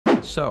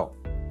So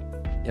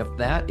if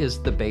that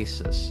is the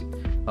basis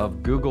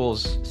of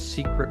Google's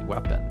secret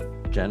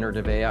weapon,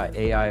 generative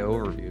AI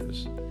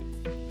overviews,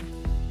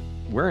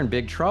 we're in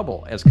big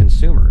trouble as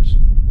consumers.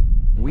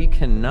 We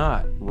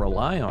cannot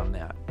rely on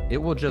that. It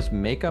will just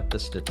make up the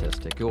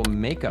statistic. It will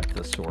make up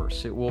the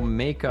source. It will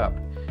make up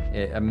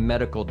a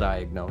medical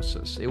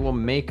diagnosis. It will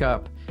make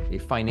up a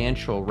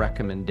financial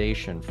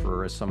recommendation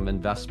for some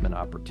investment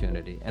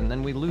opportunity. And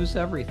then we lose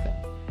everything.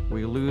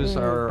 We lose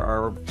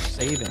our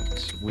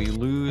savings. We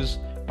lose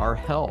our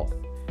health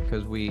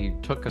because we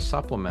took a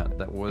supplement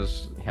that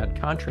had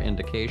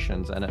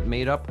contraindications and it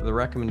made up the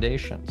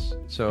recommendations.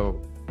 So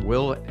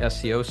will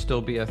SEO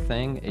still be a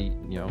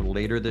thing,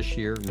 later this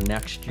year,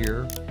 next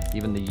year,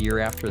 even the year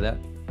after that?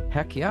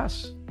 Heck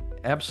yes,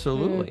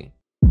 absolutely.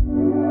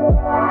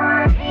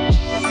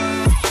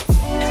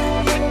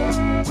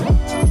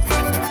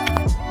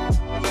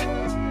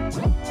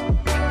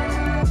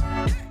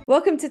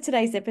 Welcome to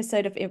today's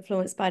episode of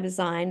Influence by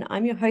Design.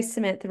 I'm your host,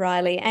 Samantha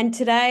Riley, and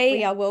today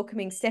we are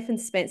welcoming Stephan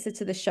Spencer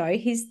to the show.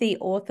 He's the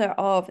author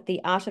of The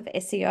Art of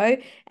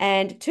SEO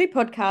and 2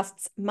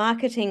 podcasts,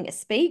 Marketing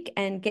Speak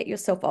and Get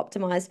Yourself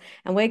Optimized.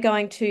 And we're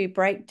going to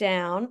break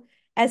down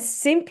as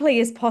simply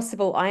as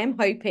possible, I am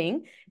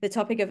hoping, the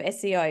topic of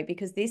SEO,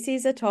 because this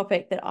is a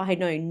topic that I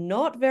know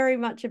not very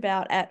much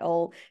about at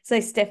all. So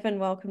Stephan,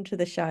 welcome to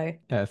the show.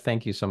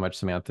 Thank you so much,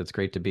 Samantha. It's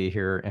great to be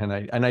here.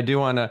 And I do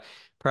want to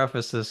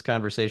preface this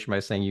conversation by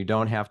saying you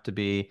don't have to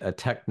be a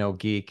techno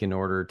geek in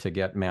order to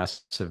get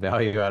massive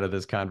value out of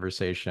this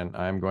conversation.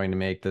 I'm going to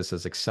make this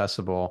as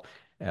accessible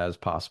as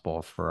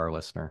possible for our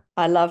listener.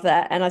 I love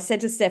that. And I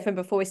said to Stephan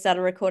before we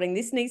started recording,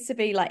 this needs to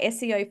be like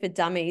SEO for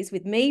dummies,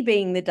 with me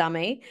being the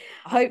dummy.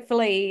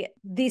 Hopefully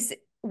this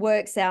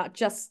works out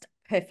just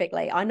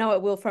perfectly. I know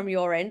it will from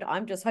your end.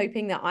 I'm just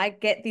hoping that I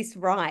get this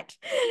right.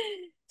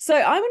 So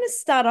I want to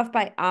start off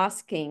by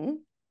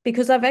asking,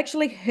 because I've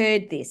actually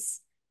heard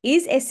this,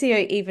 is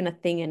SEO even a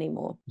thing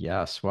anymore?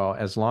 Yes. Well,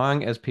 as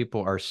long as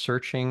people are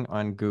searching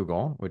on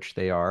Google, which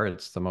they are,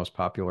 it's the most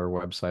popular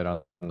website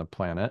on the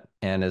planet.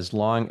 And as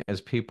long as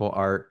people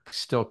are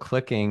still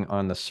clicking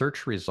on the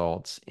search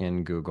results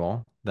in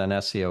Google, then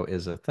SEO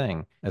is a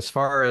thing. As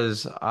far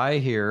as I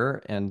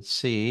hear and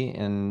see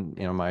in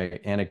my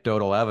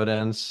anecdotal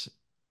evidence,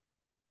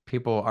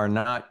 people are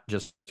not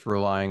just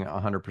relying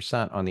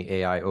 100% on the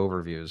AI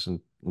overviews. And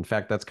in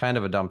fact, that's kind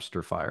of a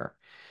dumpster fire.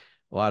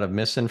 A lot of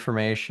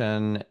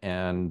misinformation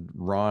and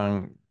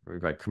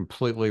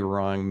completely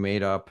wrong,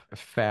 made up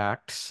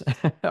facts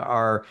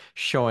are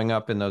showing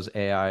up in those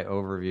AI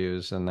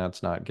overviews, and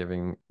that's not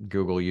giving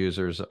Google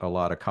users a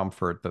lot of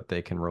comfort that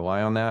they can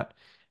rely on that.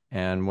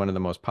 And one of the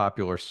most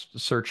popular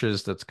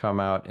searches that's come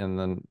out in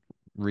the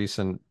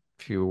recent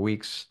few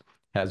weeks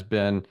has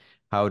been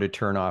how to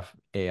turn off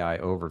AI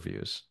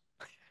overviews.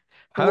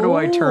 How do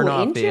I turn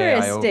off the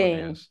AI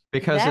overviews?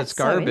 Because it's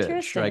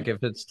garbage. Like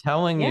if it's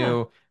telling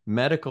you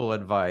medical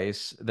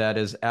advice that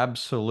is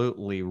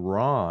absolutely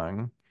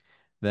wrong,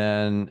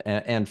 then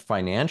and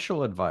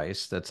financial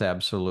advice that's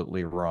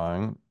absolutely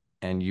wrong,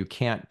 and you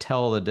can't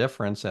tell the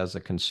difference as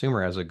a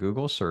consumer, as a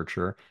Google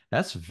searcher,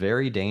 that's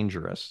very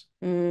dangerous.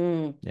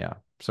 Yeah.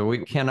 So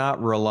we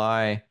cannot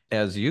rely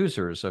as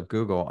users of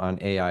Google on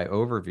AI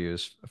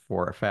overviews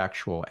for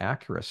factual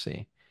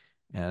accuracy.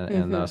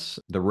 And thus,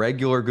 the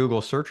regular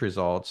Google search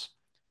results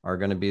are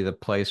going to be the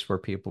place where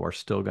people are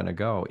still going to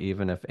go,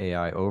 even if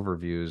AI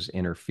overviews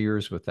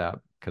interferes with that,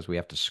 because we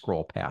have to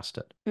scroll past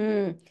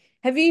it.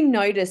 Have you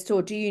noticed,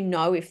 or do you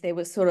know if there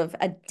was sort of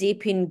a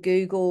dip in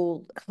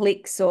Google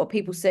clicks or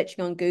people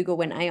searching on Google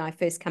when AI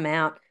first came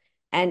out,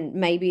 and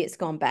maybe it's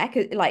gone back?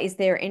 Like, is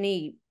there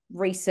any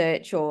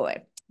research, or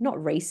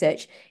not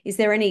research, is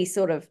there any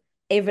sort of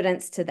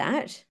evidence to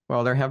that?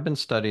 Well, there have been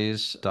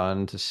studies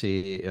done to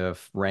see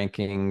if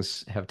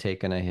rankings have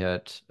taken a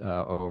hit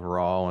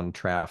overall in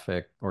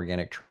traffic,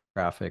 organic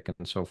traffic,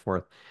 and so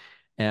forth.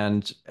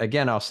 And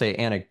again, I'll say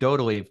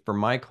anecdotally, for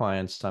my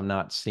clients, I'm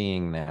not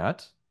seeing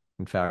that.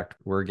 In fact,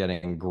 we're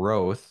getting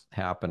growth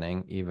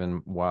happening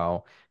even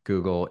while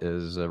Google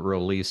is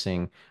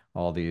releasing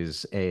all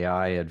these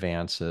AI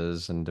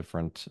advances and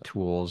different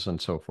tools and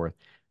so forth.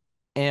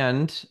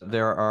 And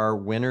there are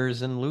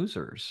winners and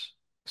losers.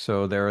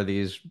 So there are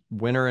these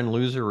winner and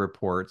loser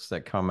reports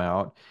that come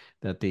out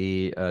that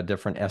the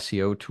different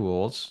SEO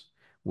tools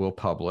will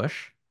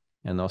publish,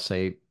 and they'll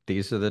say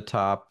these are the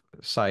top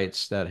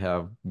sites that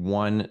have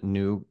won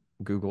new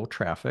Google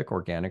traffic,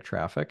 organic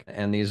traffic,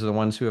 and these are the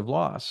ones who have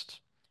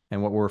lost.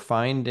 And what we're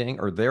finding,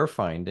 or they're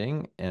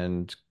finding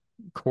and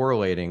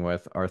correlating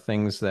with, are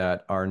things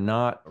that are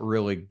not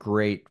really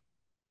great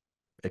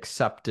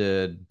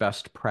accepted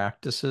best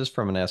practices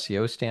from an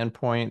SEO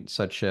standpoint,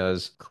 such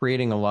as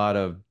creating a lot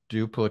of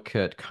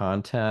duplicate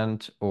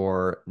content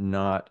or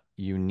not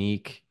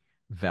unique,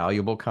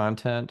 valuable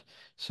content.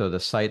 So the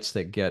sites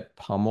that get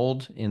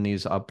pummeled in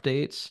these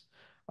updates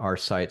are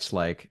sites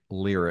like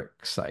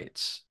lyric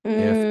sites.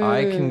 If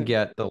I can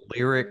get the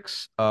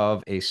lyrics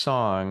of a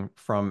song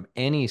from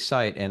any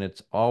site and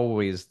it's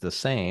always the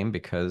same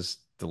because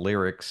the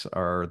lyrics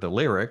are the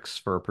lyrics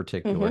for a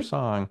particular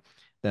song,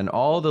 then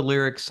all the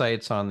lyric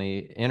sites on the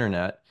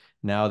internet,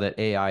 now that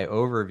AI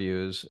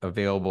overviews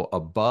available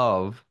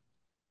above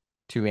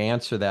to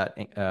answer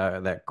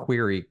that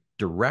query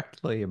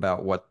directly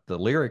about what the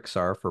lyrics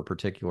are for a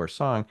particular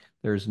song,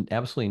 there's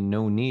absolutely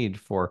no need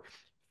for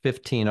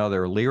 15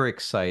 other lyric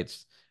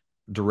sites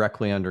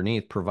directly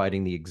underneath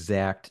providing the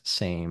exact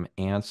same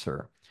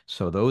answer.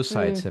 So those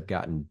sites Mm, have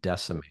gotten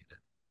decimated.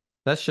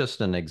 That's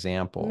just an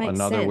example. makes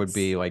Another would sense.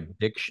 be like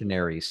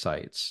dictionary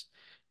sites.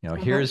 Uh-huh.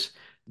 Here's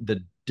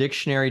the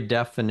dictionary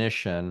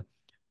definition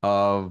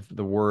of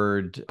the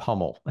word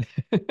pummel,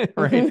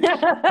 right?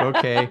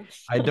 Okay,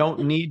 I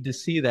don't need to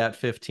see that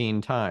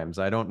 15 times.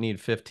 I don't need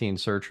 15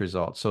 search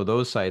results. So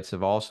those sites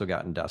have also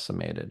gotten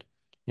decimated.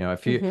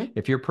 Mm-hmm.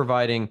 If you're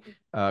providing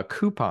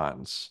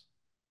coupons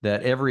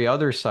that every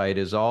other site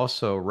is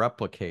also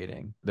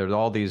replicating, there's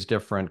all these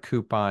different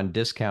coupon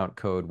discount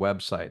code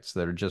websites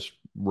that are just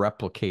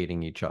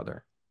replicating each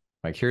other.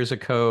 Like here's a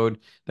code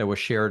that was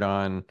shared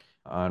on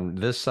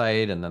this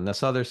site and then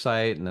this other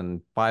site and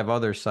then five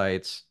other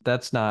sites.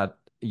 That's not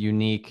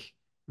unique,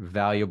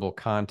 valuable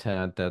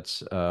content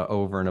that's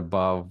over and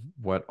above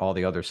what all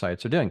the other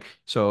sites are doing.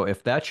 So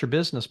if that's your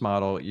business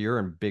model, you're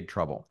in big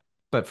trouble.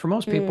 But for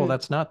most people, Mm,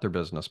 that's not their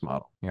business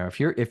model.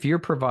 If you're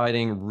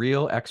providing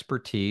real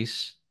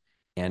expertise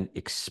and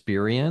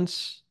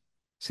experience,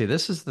 see,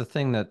 this is the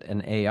thing that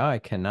an AI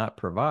cannot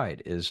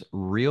provide is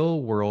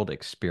real world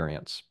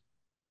experience.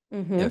 If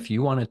mm-hmm.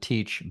 you want to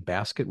teach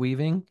basket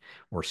weaving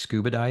or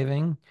scuba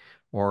diving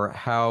or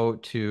how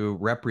to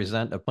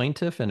represent a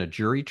plaintiff in a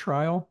jury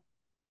trial,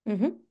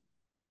 Mm-hmm.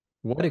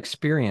 what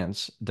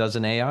experience does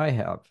an AI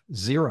have?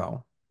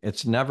 Zero.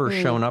 It's never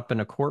shown Mm, up in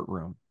a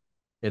courtroom.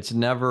 It's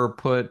never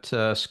put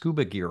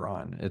scuba gear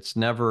on. It's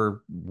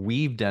never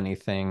weaved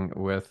anything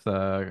with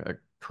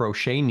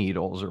crochet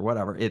needles or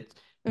whatever. It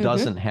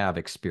doesn't mm-hmm. have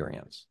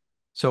experience.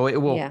 So it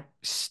will Yeah.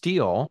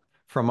 steal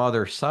from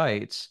other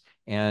sites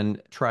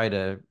and try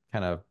to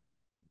kind of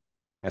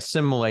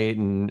assimilate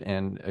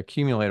and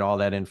accumulate all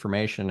that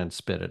information and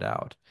spit it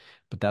out.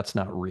 But that's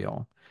not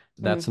real.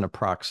 That's Mm, an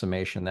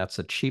approximation. That's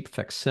a cheap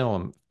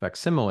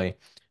facsimile,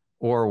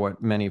 or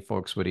what many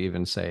folks would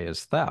even say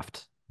is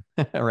theft,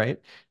 right?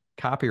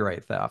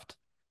 Copyright theft,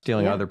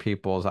 stealing yeah. other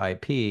people's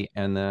IP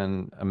and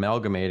then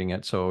amalgamating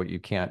it so you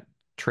can't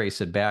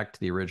trace it back to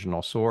the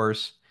original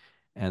source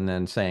and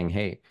then saying,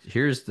 hey,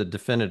 here's the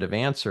definitive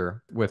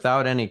answer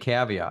without any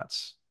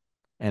caveats.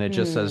 And it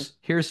just Mm. says,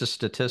 here's a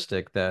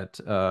statistic that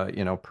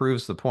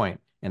proves the point,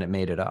 and it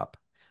made it up.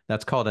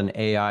 That's called an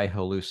AI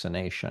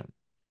hallucination.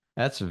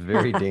 That's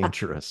very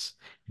dangerous.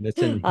 And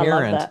it's I love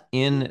inherent that.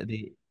 in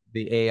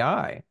the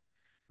AI,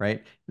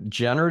 right?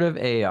 Generative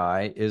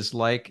AI is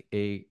like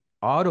a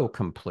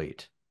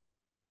autocomplete.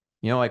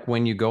 Like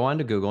when you go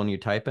onto Google and you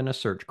type in a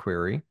search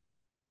query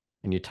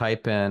and you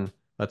type in,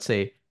 let's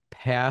say,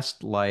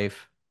 past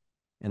life,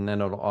 and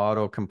then it'll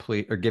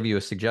autocomplete or give you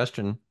a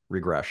suggestion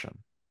regression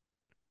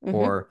Mm-hmm.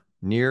 or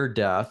near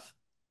death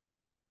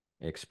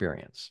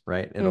experience,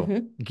 right? It'll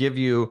Mm-hmm. give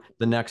you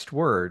the next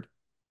word.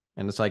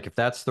 And it's like, if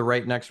that's the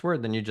right next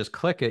word, then you just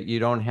click it. You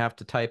don't have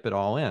to type it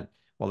all in.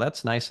 Well,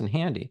 that's nice and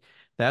handy.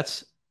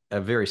 That's a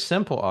very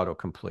simple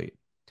autocomplete.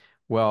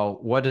 Well,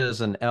 what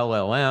is an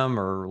LLM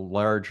or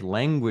large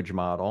language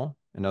model?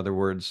 In other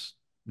words,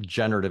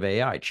 generative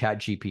AI,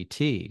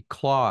 ChatGPT,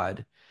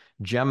 Claude,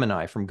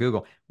 Gemini from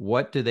Google.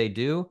 What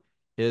do?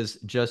 Is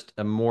just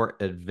a more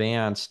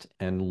advanced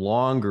and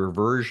longer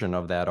version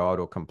of that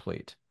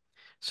autocomplete.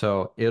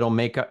 So it'll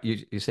make up,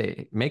 you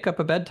say, make up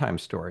a bedtime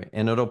story,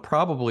 and it'll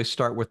probably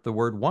start with the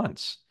word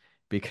once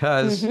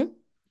because Mm-hmm.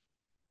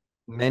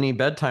 many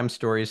bedtime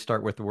stories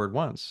start with the word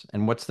once.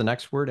 And what's the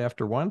next word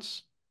after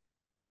once?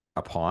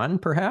 Upon,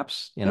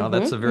 perhaps.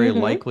 That's a Mm-hmm. very Mm-hmm.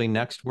 likely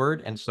next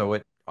word. And so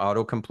it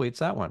auto completes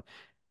that one.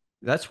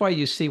 That's why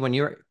you see when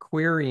you're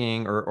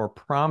querying or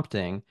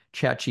prompting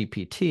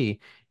ChatGPT,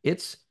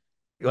 it's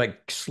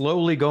like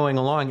slowly going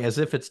along as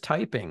if it's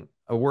typing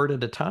a word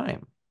at a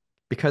time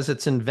because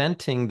it's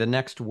inventing the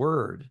next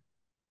word.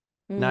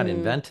 Not Mm.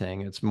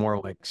 inventing, it's more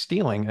like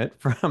stealing it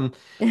from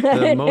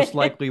the most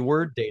likely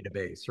word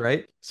database,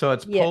 right? So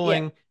it's Yeah, yeah.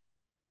 pulling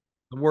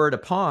the word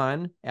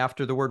upon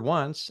after the word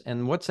once.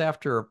 And what's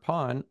after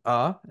upon?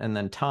 And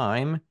then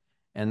time,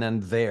 and then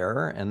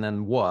there, and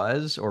then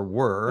was or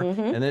were.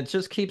 Mm-hmm. And it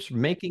just keeps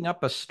making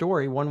up a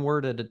story one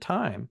word at a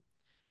time.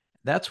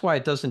 That's why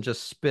it doesn't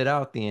just spit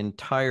out the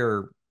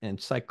entire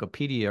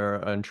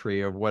encyclopedia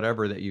entry of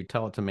whatever that you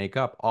tell it to make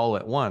up all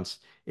at once.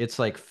 It's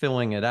like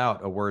filling it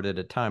out a word at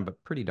a time,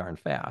 but pretty darn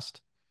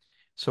fast.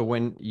 So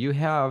when you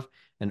have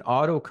an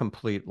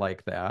autocomplete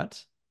like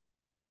that,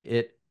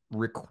 it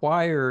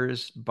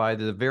requires, by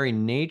the very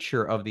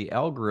nature of the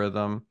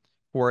algorithm,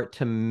 for it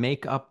to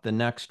make up the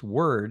next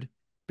word,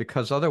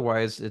 because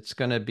otherwise it's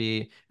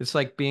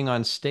like being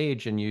on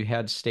stage and you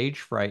had stage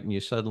fright and you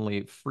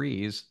suddenly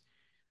freeze.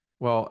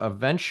 Well,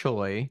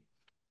 eventually,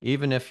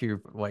 even if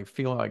you like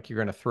feel like you're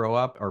going to throw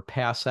up or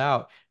pass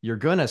out, you're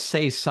going to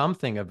say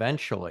something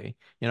eventually.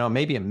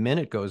 Maybe a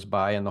minute goes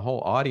by and the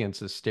whole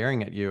audience is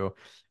staring at you,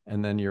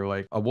 and then you're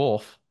like a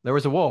wolf there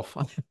was a wolf.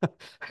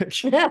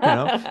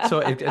 So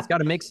it's got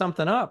to make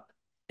something up.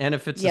 And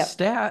if it's a Yep.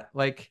 stat,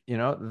 like,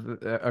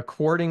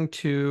 according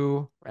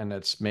to, and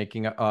it's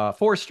making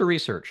Forrester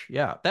research.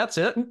 Yeah, that's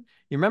it.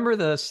 You remember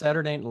the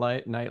Saturday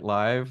Night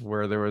Live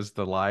where there was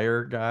the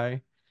liar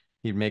guy?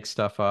 He'd make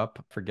stuff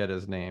up. Forget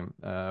his name,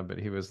 but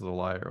he was the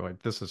liar.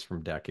 Like, this is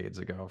from decades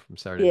ago from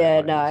Saturday Night Yeah,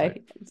 Live. He's no,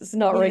 like, it's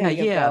not yeah, ringing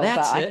a yeah, bell, but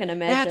that's I it. can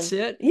That's imagine.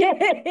 it. Yeah.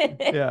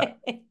 Yeah.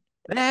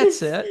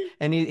 That's it.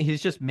 And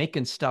he's just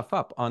making stuff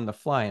up on the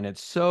fly. And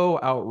it's so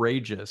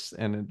outrageous.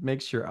 And it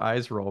makes your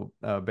eyes roll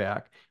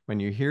back when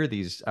you hear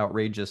these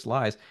outrageous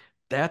lies.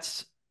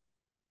 That's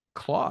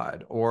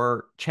Claude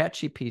or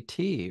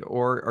ChatGPT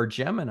or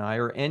Gemini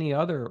or any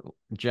other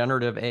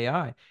generative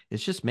AI.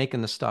 It's just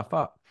making the stuff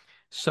up.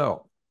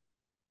 So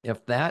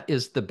if that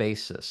is the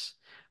basis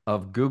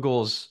of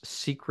Google's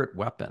secret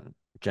weapon,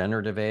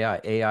 generative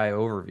AI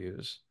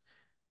overviews,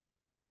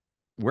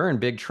 we're in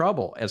big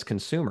trouble as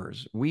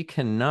consumers. We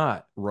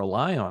cannot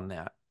rely on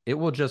that. It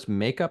will just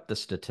make up the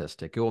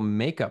statistic. It will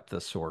make up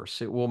the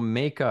source. It will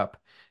make up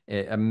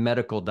a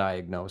medical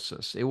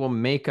diagnosis. It will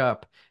make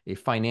up a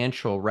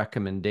financial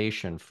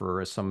recommendation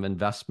for some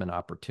investment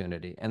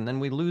opportunity. And then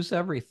we lose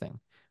everything.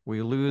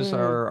 We lose Mm,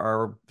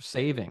 our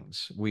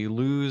savings. We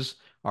lose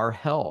our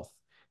health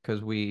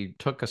because we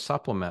took a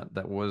supplement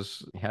that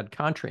had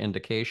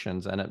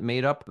contraindications and it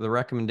made up the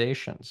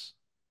recommendations.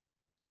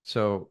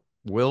 So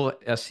will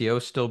SEO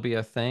still be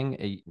a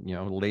thing,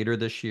 later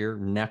this year,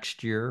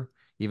 next year,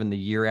 even the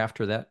year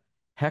after that?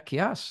 Heck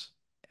yes,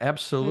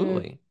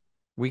 mm, absolutely.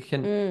 We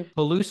can mm,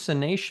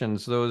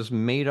 hallucinations, those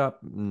made up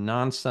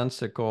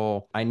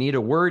nonsensical, I need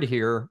a word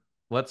here.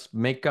 Let's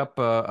make up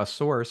a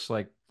source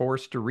like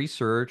Forrester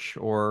Research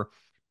or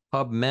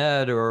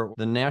PubMed or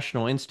the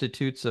National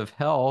Institutes of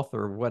Health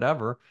or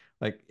whatever.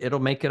 Like it'll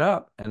make it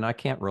up, and I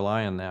can't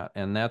rely on that.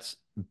 And that's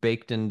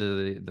baked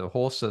into the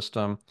whole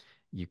system.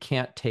 You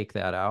can't take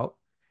that out.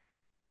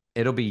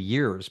 It'll be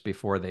years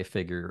before they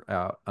figure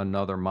out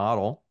another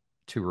model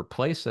to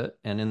replace it.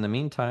 And in the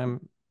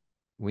meantime,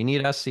 we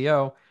need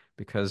SEO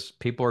because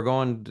they're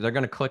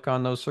going to click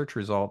on those search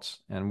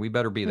results, and we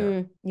better be there.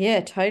 mm.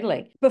 Yeah,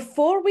 totally.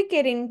 Before we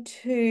get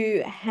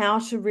into how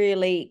to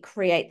really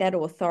create that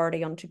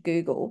authority onto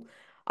Google,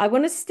 I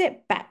want to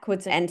step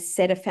backwards and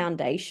set a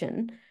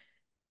foundation.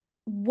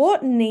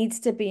 What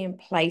needs to be in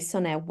place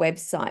on our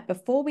website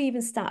before we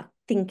even start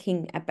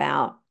thinking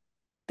about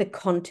the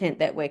content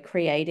that we're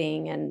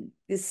creating and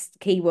this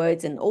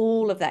keywords and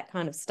all of that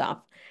kind of stuff?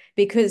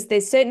 Because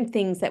there's certain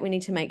things that we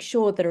need to make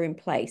sure that are in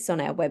place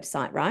on our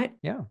website, right?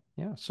 Yeah,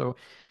 yeah. So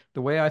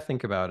the way I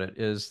think about it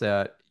is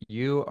that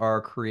you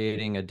are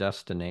creating a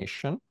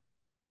destination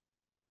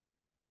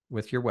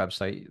with your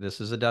website.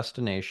 This is a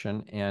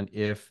destination. And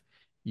if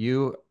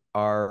you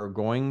are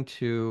going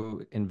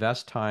to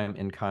invest time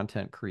in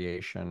content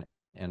creation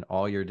and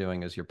all you're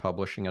doing is you're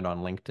publishing it on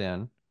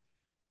LinkedIn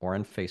or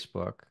on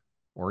Facebook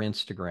or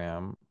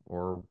Instagram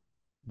or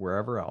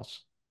wherever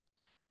else,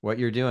 what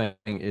you're doing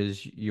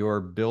is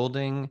you're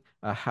building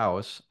a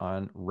house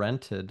on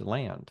rented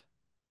land.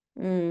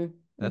 Mm,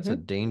 That's a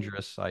mm-hmm,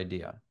 dangerous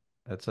idea.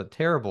 That's a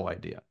terrible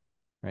idea,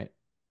 right?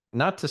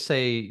 Not to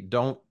say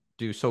don't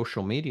do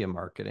social media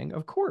marketing,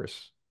 of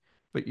course,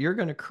 but you're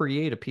going to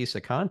create a piece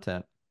of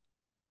content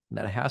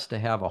that has to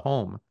have a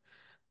home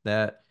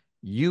that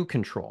you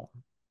control,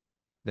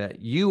 that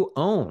you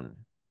own,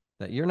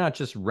 that you're not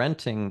just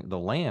renting the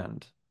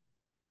land.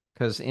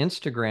 Because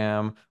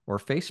Instagram or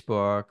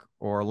Facebook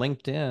or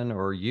LinkedIn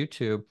or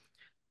YouTube,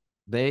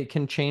 they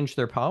can change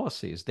their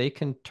policies. They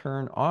can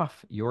turn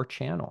off your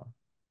channel.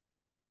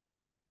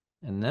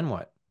 And then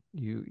what?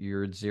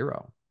 You're at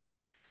zero.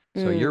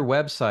 So your mm,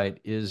 website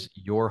is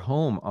your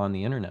home on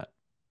the internet.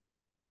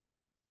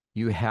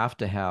 You have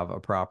to have a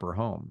proper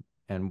home.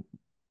 And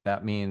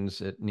that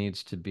means it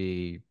needs to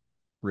be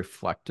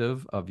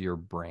reflective of your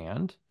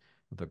brand,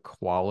 the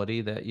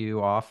quality that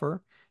you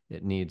offer.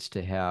 It needs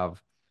to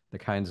have the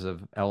kinds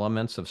of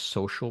elements of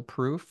social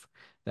proof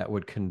that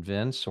would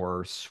convince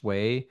or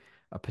sway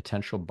a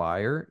potential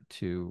buyer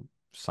to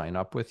sign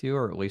up with you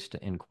or at least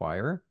to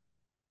inquire.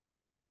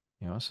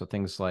 So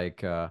things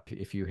like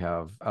if you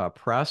have a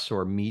press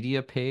or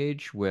media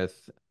page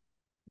with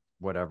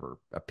whatever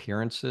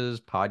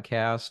appearances,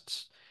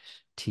 podcasts,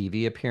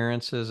 TV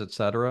appearances,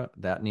 etc.,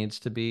 that needs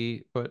to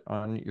be put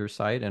on your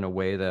site in a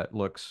way that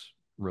looks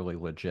really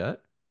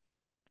legit.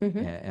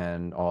 mm-hmm,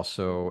 And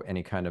also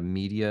any kind of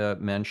media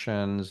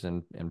mentions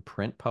and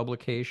print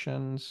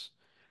publications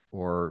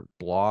or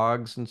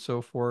blogs and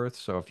so forth.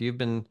 So if you've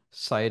been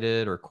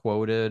cited or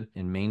quoted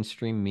in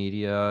mainstream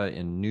media,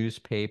 in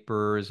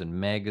newspapers and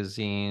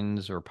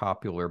magazines or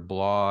popular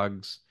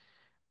blogs,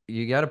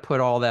 you got to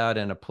put all that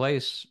in a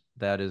place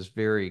that is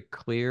very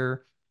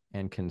clear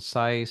and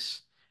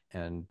concise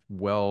and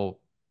well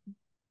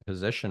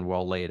positioned,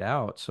 well laid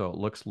out, so it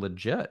looks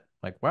legit.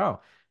 Like,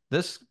 wow,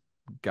 this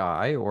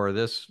guy or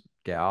this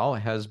gal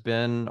has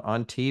been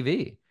on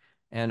TV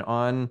and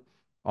on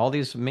all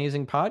these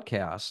amazing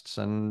podcasts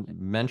and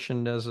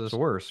mentioned as a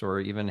source or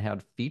even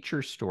had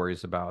feature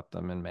stories about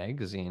them in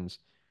magazines.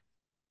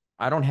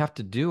 I don't have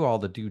to do all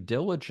the due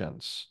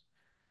diligence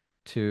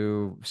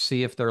to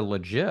see if they're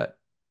legit.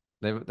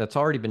 That's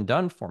already been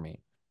done for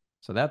me.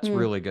 So that's Mm,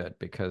 really good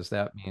because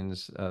that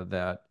means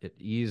that it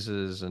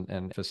eases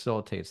and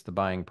facilitates the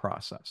buying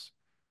process.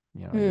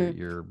 You know, you're mm,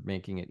 you're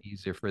making it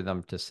easier for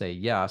them to say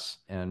yes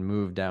and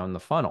move down the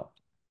funnel.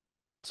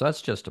 So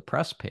that's just a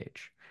press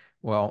page.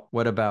 Well,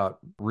 what about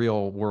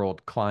real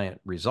world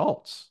client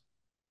results?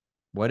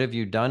 What have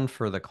you done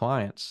for the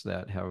clients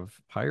that have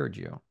hired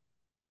you?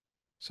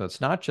 So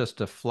it's not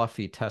just a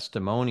fluffy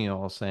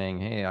testimonial saying,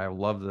 hey, I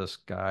love this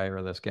guy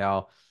or this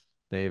gal.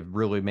 They've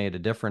really made a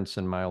difference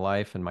in my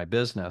life and my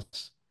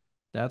business.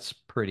 That's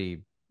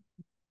pretty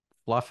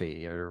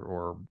fluffy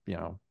or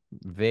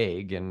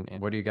vague. And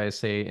what do you guys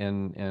say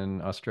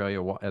in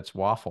Australia? It's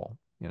waffle,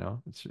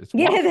 it's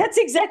yeah, waffle. that's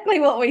exactly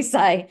what we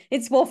say.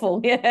 It's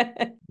waffle.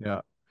 Yeah.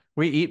 Yeah.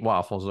 We eat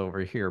waffles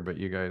over here, but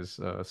you guys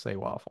say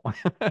waffle.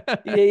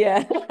 Yeah,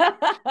 yeah.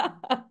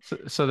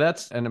 So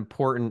that's an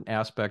important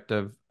aspect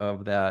of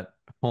that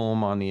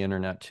home on the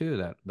internet too,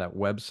 that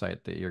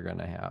website that you're going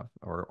to have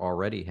or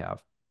already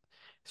have.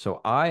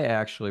 So I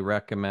actually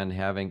recommend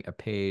having a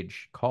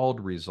page called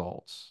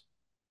results,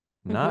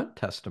 Mm-hmm. not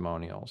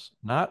testimonials,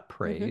 not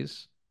Mm-hmm.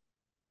 praise,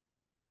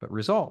 but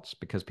results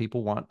because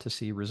people want to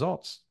see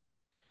results.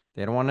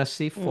 They don't want to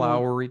see Mm,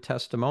 flowery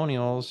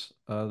testimonials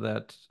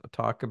that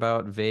talk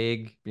about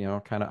vague,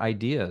 kind of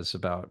ideas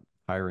about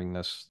hiring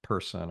this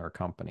person or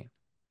company.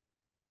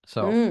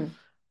 So mm,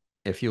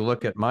 if you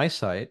look at my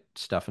site,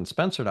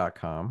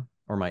 stephanspencer.com,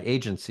 or my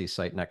agency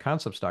site,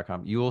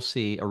 netconcepts.com, you will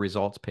see a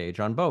results page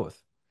on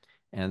both.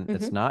 And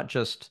it's mm-hmm. not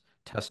just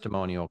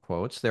testimonial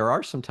quotes. There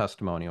are some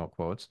testimonial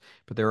quotes,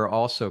 but there are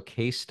also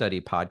case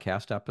study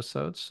podcast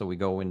episodes. So we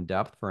go in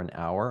depth for an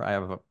hour. I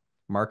have a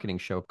marketing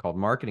show called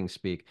Marketing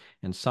Speak,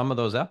 and some of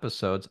those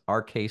episodes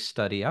are case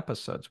study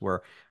episodes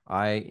where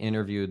I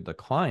interviewed the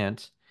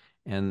client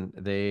and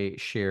they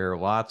share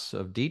lots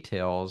of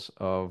details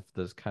of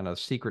this kind of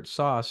secret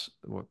sauce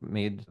what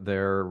made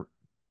their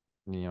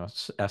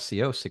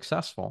SEO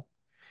successful.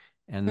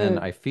 And then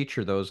Mm, I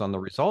feature those on the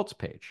results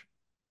page.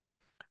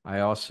 I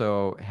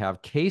also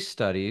have case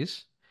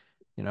studies.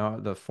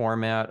 The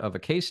format of a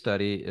case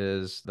study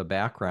is the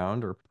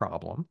background or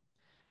problem,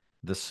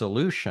 the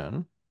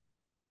solution,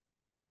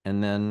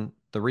 and then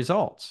the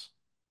results.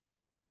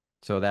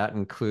 So that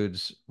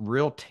includes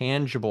real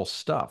tangible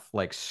stuff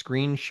like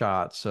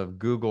screenshots of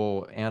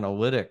Google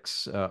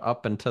Analytics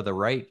up and to the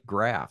right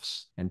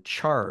graphs and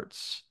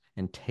charts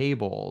and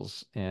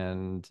tables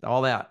and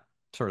all that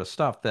sort of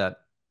stuff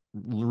that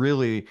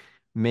really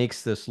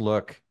makes this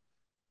look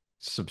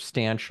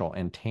substantial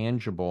and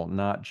tangible,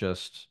 not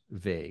just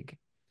vague.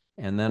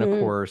 And then, of mm,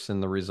 course, in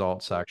the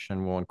results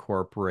section, we'll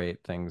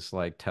incorporate things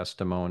like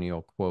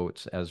testimonial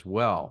quotes as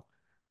well.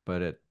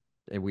 But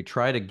we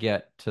try to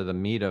get to the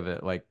meat of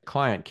it. Like,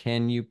 client,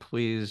 can you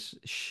please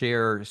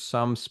share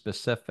some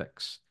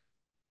specifics?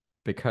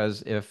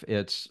 Because if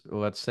it's,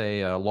 let's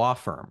say, a law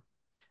firm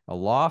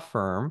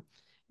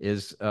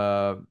is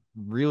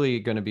really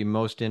going to be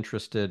most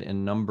interested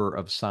in number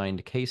of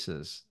signed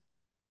cases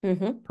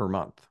mm-hmm. per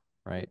month,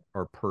 right?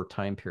 Or per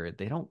time period.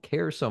 They don't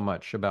care so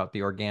much about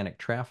the organic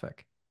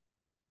traffic.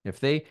 If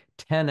they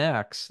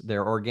 10x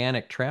their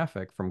organic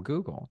traffic from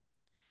Google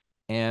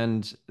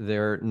and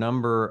their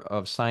number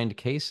of signed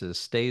cases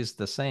stays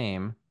the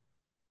same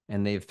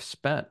and they've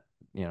spent,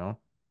 you know,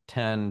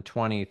 10,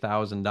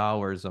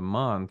 $20,000 a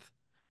month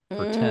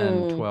for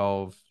 10, Mm,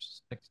 12,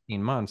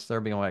 16 months,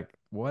 they're being like,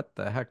 what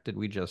the heck did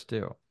we just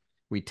do?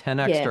 We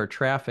 10x'd yeah. our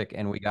traffic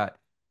and we got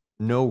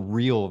no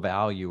real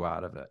value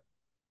out of it.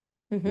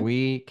 Mm-hmm.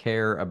 We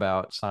care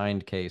about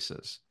signed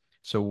cases.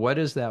 So what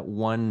is that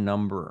one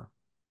number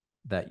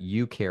that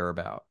you care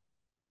about?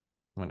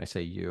 When I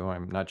say you,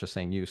 I'm not just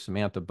saying you,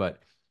 Samantha,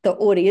 but The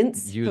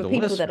audience you, for the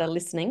people that are listener.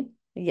 listening.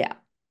 Yeah.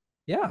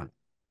 Yeah,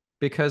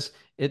 because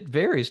it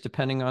varies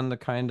depending on the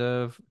kind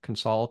of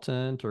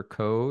consultant or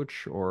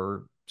coach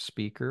or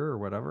speaker or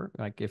whatever.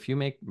 Like if you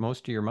make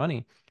most of your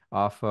money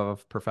off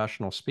of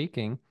professional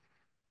speaking,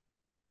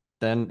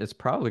 then it's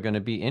probably going to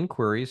be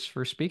inquiries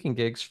for speaking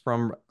gigs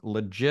from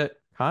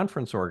legit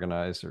conference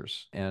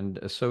organizers and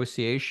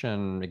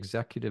association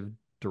executive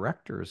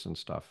directors and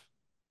stuff,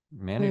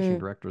 managing Mm,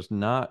 directors,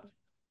 not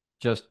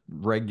just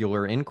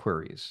regular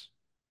inquiries.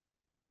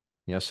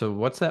 Yeah, so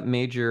what's that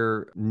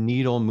major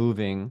needle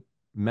moving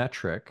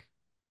metric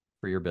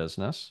for your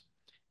business?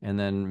 And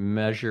then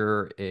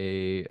measure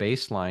a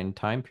baseline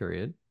time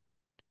period.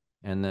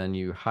 And then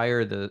you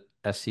hire the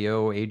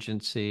SEO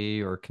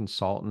agency or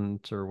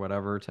consultant or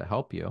whatever to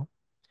help you.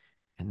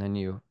 And then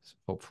you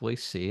hopefully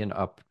see an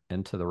up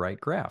into the right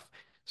graph.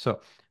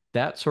 So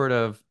that sort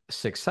of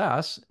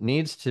success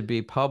needs to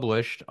be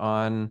published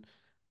on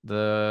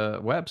the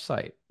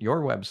website,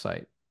 your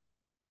website.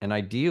 And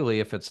ideally,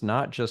 if it's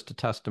not just a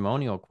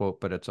testimonial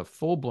quote, but it's a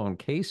full-blown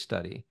case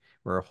study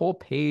where a whole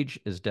page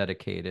is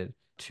dedicated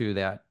to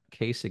that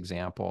case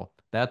example,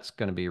 that's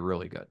going to be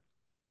really good.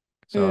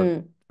 So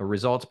mm, a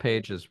results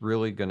page is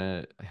really going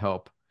to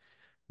help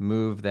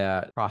move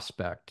that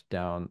prospect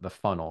down the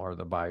funnel or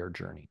the buyer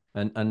journey.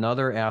 And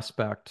another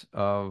aspect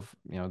of,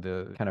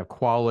 the kind of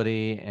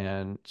quality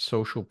and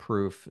social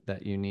proof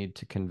that you need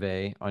to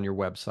convey on your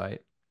website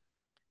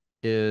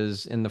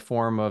is in the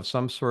form of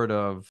some sort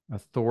of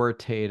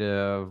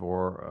authoritative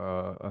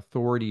or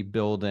authority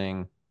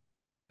building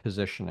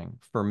positioning.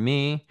 For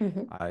me,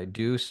 Hmm. I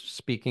do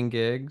speaking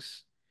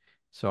gigs.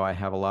 So I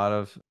have a lot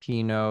of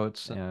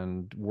keynotes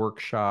and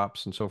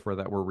workshops and so forth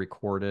that were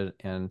recorded,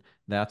 and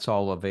that's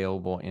all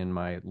available in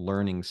my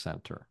learning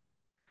center.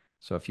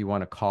 So if you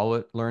want to call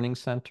it learning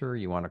center,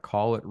 you want to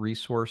call it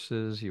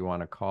resources, you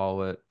want to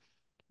call it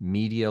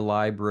media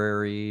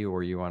library,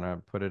 or you want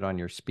to put it on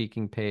your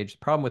speaking page. The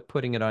problem with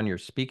putting it on your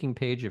speaking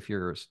page, if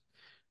you're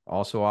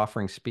also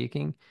offering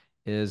speaking,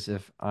 is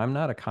if I'm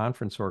not a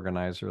conference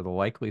organizer, the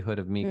likelihood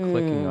of me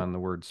clicking Mm. on the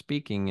word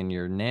speaking in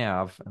your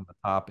nav at the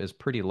top is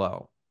pretty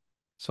low.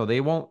 So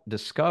they won't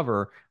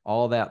discover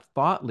all that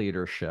thought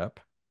leadership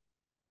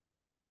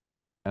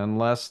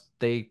unless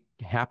they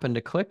happen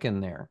to click in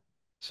there.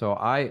 So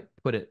I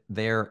put it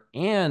there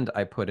and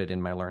I put it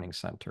in my learning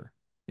center.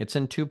 It's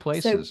in two So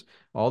places.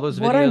 All those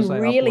videos I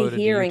uploaded to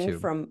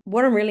YouTube.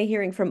 what I'm really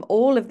hearing from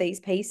all of these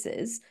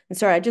pieces, and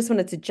sorry, I just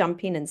wanted to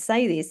jump in and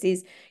say this,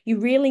 is you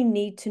really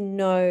need to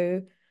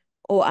know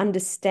or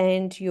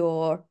understand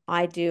your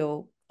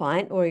ideal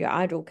client or your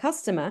ideal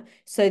customer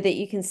so that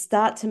you can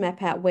start to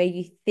map out where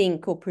you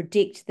think or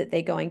predict that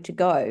they're going to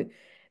go.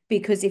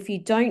 Because if you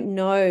don't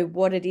know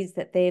what it is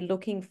that they're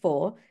looking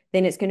for,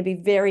 then it's going to be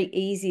very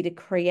easy to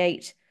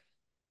create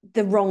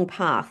the wrong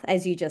path,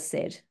 as you just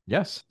said.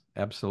 Yes,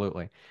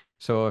 absolutely.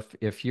 So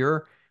if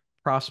your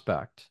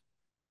prospect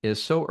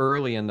is so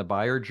early in the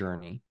buyer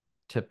journey,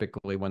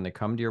 typically when they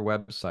come to your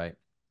website,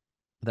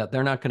 that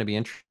they're not going to be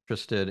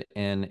interested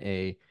in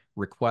a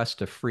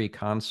request a free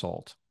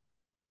consult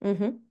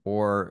Mm-hmm.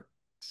 or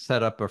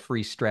set up a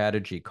free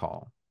strategy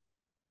call.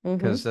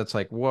 Because Mm-hmm. that's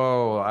like,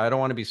 whoa, I don't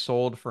want to be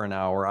sold for an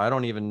hour. I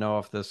don't even know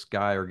if this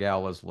guy or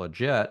gal is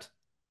legit.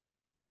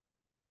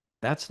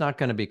 That's not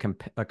going to be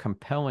a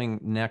compelling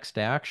next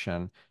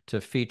action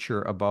to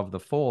feature above the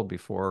fold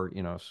before,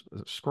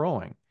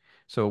 scrolling.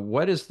 So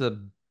what is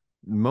the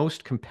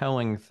most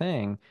compelling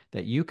thing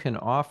that you can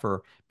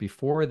offer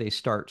before they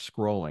start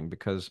scrolling?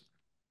 Because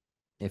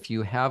if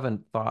you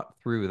haven't thought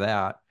through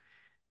that,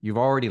 you've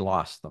already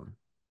lost them.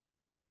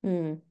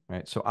 Mm.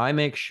 Right. So I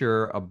make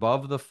sure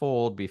above the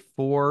fold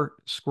before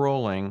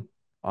scrolling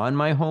on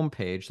my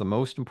homepage, the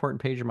most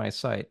important page of my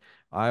site,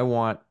 I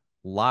want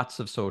lots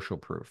of social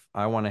proof.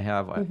 I want to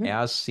have Mm-hmm.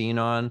 as seen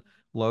on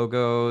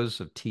logos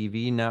of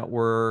TV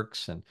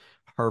networks and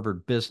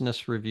Harvard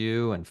Business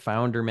Review and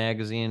Founder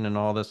Magazine and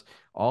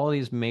all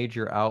these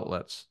major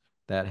outlets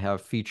that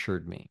have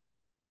featured me.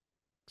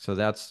 So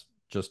that's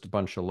just a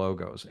bunch of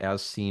logos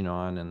as seen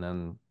on, and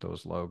then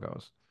those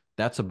logos.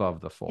 That's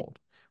above the fold.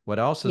 What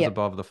else is Yep.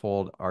 above the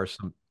fold are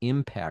some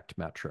impact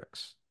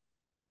metrics,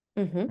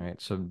 Mm-hmm. right?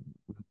 So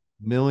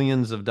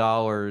millions of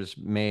dollars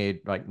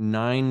made, like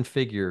nine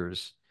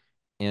figures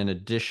in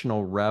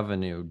additional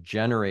revenue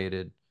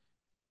generated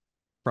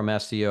from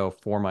SEO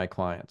for my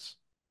clients.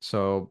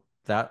 So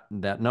that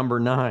number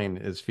nine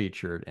is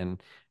featured,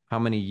 and how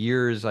many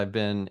years I've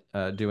been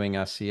doing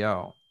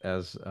SEO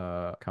as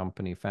a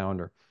company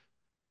founder.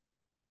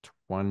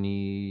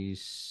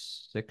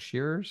 26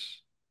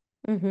 years,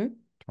 Mm-hmm.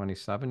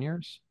 27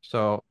 years.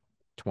 So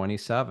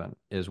 27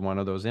 is one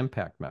of those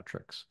impact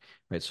metrics,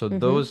 right? So Mm-hmm.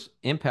 those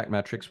impact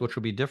metrics, which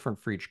will be different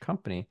for each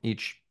company,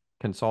 each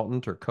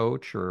consultant or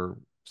coach or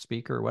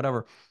speaker or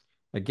whatever,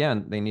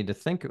 again, they need to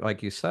think,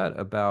 like you said,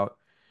 about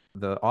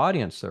the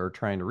audience they're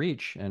trying to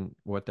reach and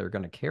what they're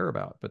going to care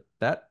about. But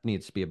that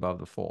needs to be above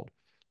the fold.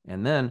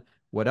 And then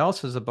what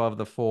else is above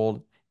the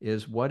fold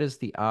is what is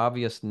the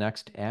obvious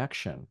next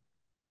action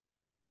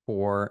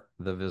for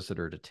the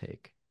visitor to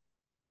take.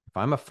 If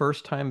I'm a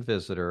first time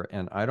visitor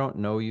and I don't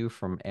know you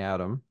from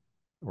Adam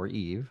or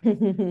Eve,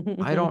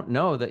 I don't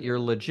know that you're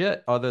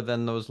legit other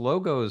than those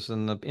logos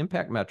and the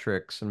impact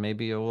metrics and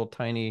maybe a little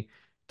tiny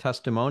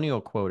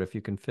testimonial quote if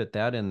you can fit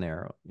that in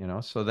there.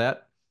 So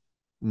that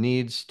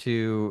needs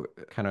to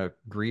kind of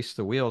grease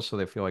the wheels so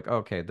they feel like,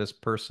 okay, this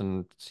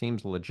person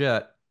seems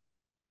legit,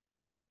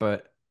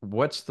 but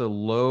what's the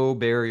low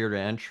barrier to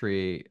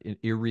entry,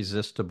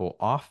 irresistible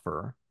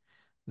offer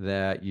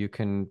that you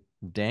can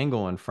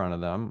dangle in front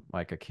of them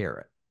like a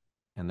carrot?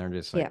 And they're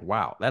just like, Yeah.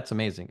 wow, that's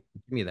amazing.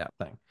 Give me that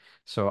thing.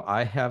 So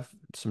I have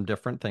some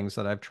different things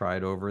that I've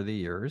tried over the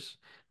years.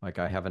 Like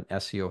I have an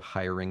SEO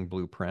hiring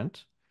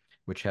blueprint,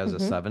 which has a Mm-hmm.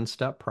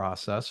 seven-step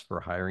process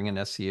for hiring an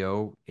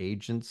SEO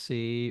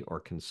agency or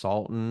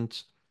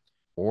consultant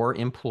or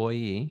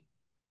employee.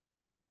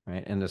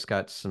 Right. And it's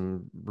got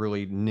some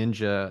really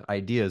ninja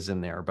ideas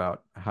in there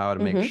about how to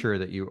make Mm-hmm. sure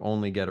that you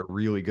only get a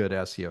really good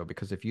SEO.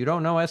 Because if you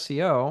don't know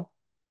SEO,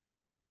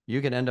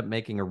 you can end up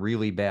making a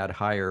really bad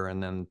hire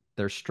and then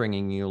they're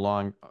stringing you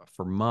along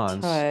for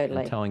months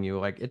and Totally. telling you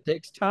like it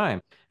takes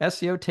time.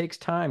 SEO takes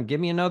time. Give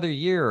me another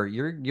year.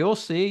 You'll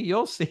see.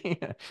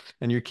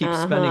 And you keep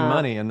spending Uh-huh.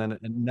 money and then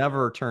it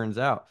never turns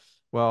out.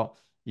 Well,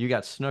 you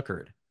got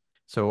snookered.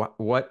 So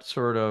what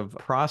sort of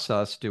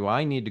process do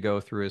I need to go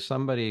through as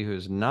somebody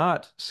who's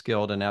not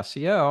skilled in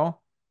SEO?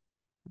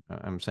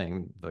 I'm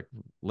saying the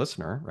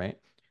listener, right?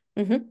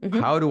 Mm-hmm.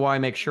 How do I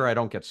make sure I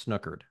don't get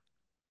snookered?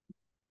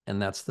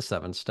 And that's the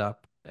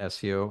 7-step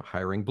SEO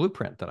hiring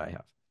blueprint that I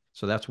have.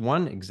 So that's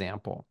one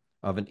example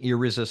of an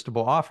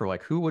irresistible offer.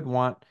 Like who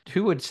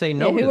would say Yeah,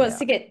 no who to wants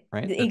to that? get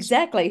Right? That's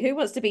exactly who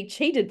wants to be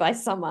cheated by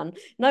someone?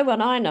 No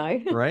one I know.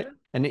 right.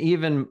 And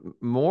even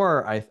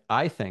more,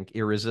 I think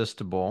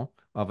irresistible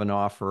of an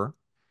offer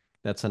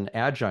that's an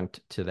adjunct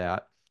to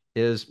that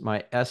is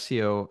my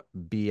SEO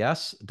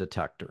BS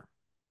detector.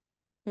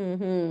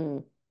 Mm-hmm.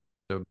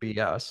 So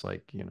BS,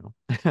 like,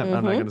 I'm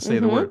not going to Mm-hmm. say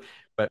the Mm-hmm. word,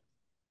 but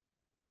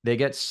they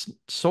get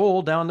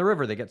sold down the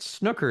river. They get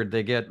snookered.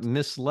 They get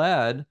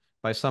misled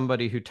by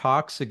somebody who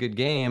talks a good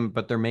game,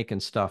 but they're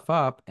making stuff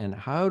up. And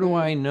how do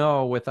I Mm.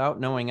 know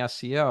without knowing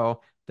SEO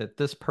that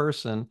this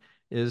person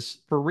is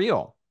for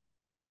real?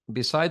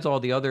 Besides all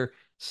the other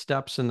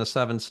steps in the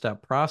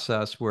 7-step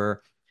process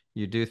where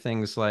you do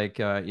things like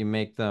you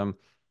make them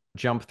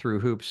jump through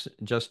hoops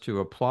just to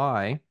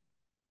apply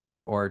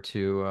or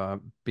to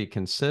be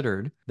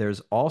considered. There's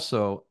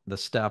also the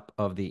step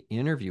of the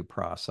interview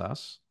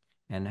process.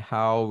 And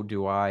how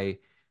do I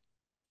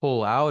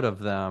pull out of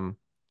them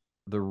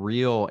the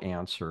real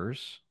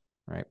answers,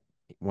 right?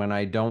 When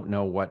I don't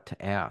know what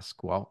to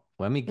ask. Well,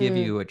 let me give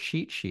Mm. you a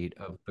cheat sheet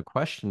of the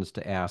questions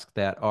to ask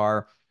that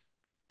are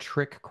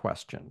trick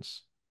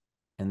questions.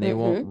 And they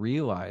won't Mm-hmm.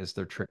 realize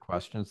they're trick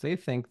questions. They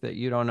think that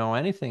you don't know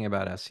anything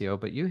about SEO,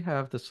 but you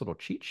have this little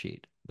cheat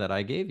sheet that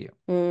I gave you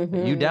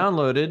that you Mm-hmm.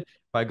 downloaded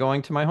by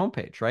going to my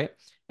homepage, right?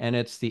 And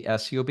it's the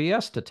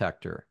SEOBS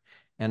detector.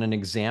 And an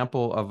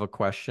example of a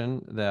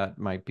question that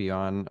might be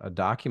on a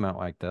document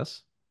like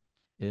this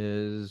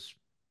is,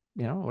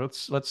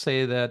 let's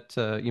say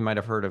that you might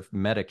have heard of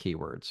meta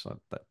keywords. So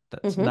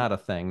that's Mm-hmm. not a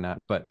thing, not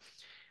but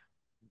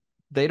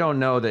they don't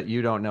know that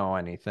you don't know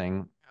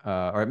anything,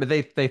 or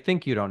they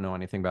think you don't know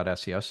anything about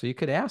SEO. So you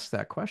could ask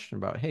that question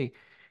about, hey,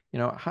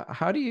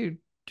 how do you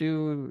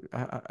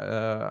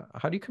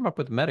how do you come up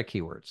with meta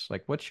keywords?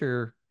 Like, what's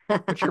your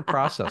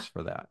process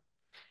for that?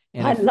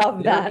 And I if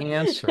love their that.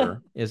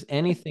 answer is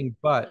anything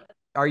but,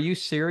 are you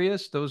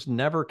serious? Those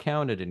never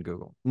counted in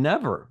Google.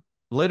 Never,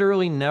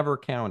 literally never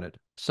counted.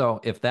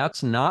 So if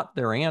that's not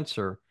their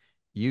answer,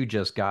 you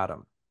just got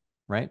them,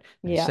 right?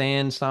 They're Yeah.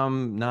 saying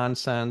some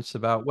nonsense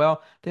about,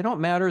 well, they don't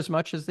matter as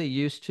much as they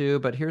used to,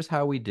 but here's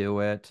how we do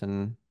it.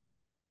 And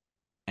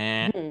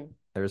Mhm.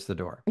 there's the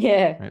door,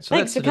 Yeah. right? So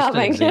Thanks that's for just an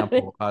coming.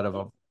 example out of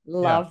a, yeah,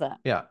 Love that.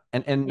 yeah.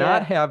 And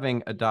not Yeah.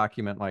 having a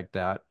document like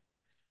that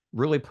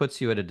really puts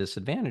you at a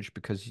disadvantage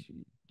because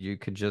you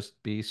could just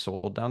be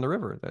sold down the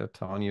river. They're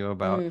telling you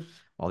about Mm.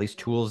 all these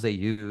tools they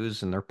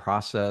use and their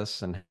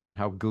process and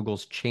how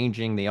Google's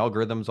changing the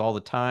algorithms all the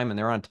time and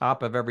they're on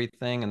top of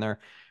everything and they're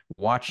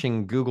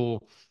watching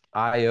Google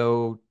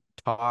I/O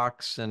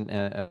talks and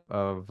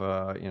of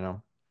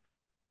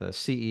the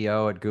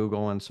CEO at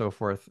Google and so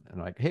forth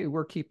and like, hey,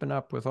 we're keeping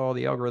up with all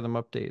the algorithm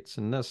updates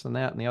and this and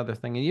that and the other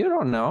thing and you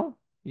don't know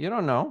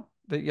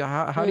that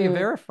how do you Mm.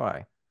 verify?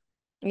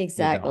 You don't.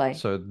 Exactly.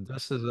 So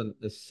this is an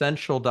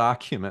essential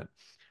document,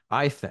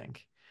 I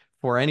think,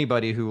 for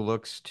anybody who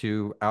looks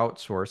to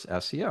outsource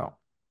SEO.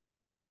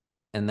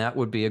 And that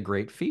would be a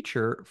great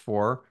feature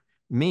for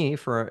me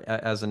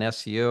as an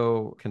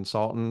SEO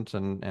consultant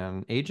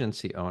and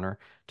agency owner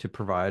to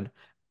provide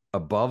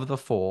above the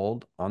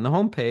fold on the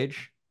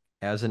homepage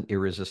as an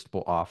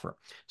irresistible offer.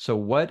 So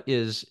what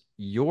is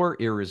your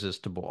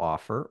irresistible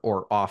offer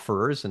or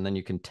offers? And then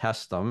you can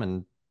test them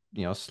and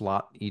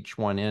slot each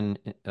one in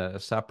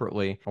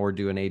separately or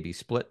do an A/B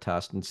split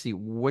test and see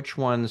which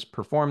ones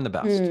perform the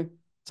best. Mm.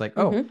 It's like,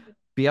 oh, Mm-hmm.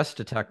 BS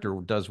detector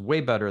does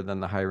way better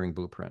than the hiring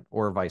blueprint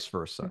or vice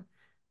versa.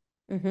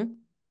 Mm-hmm.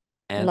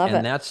 And Love and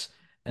it. that's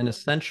an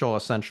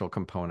essential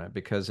component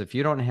because if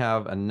you don't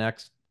have a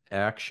next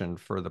action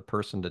for the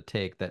person to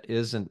take that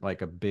isn't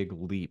like a big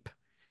leap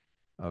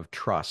of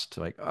trust,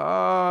 like, oh,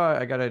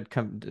 I've got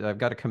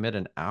to commit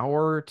an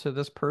hour to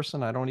this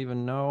person. I don't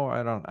even know.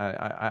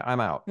 I'm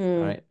out.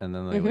 Mm. Right. And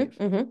then they leave.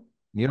 Mm-hmm. Mm-hmm.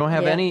 You don't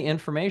have Yeah. any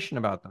information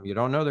about them. You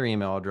don't know their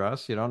email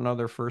address. You don't know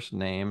their first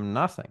name,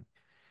 nothing.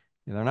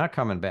 They're not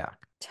coming back.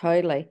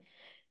 Totally.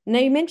 Now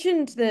you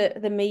mentioned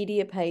the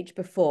media page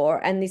before,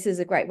 and this is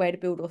a great way to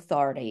build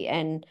authority.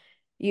 And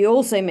you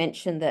also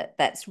mentioned that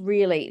that's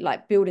really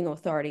like building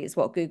authority is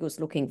what Google's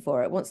looking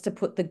for. It wants to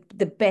put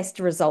the best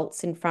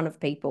results in front of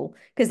people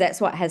because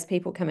that's what has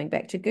people coming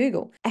back to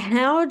Google.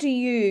 How do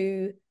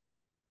you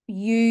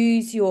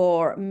use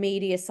your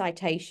media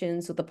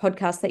citations or the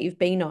podcast that you've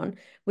been on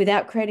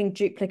without creating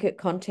duplicate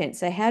content?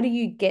 So how do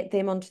you get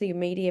them onto your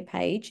media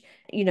page,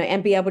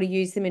 and be able to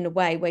use them in a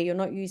way where you're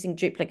not using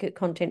duplicate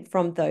content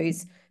from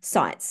those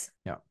sites?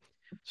 Yeah.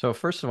 So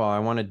first of all, I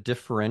want to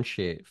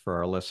differentiate for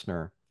our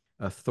listener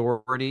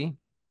authority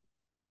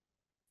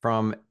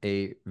from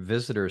a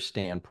visitor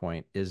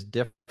standpoint is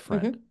different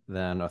Mm-hmm.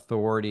 than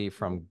authority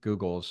from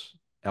Google's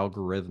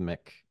algorithmic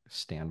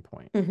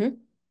standpoint. Mm-hmm.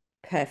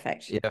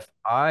 Perfect. If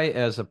I,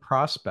 as a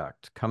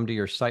prospect, come to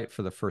your site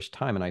for the first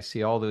time and I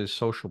see all those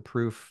social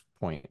proof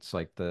points,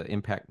 like the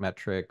impact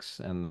metrics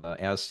and the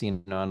as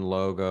seen on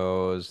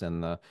logos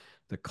and the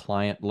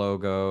client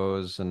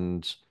logos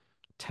and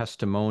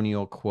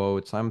testimonial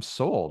quotes, I'm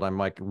sold. I'm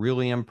like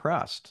really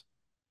impressed.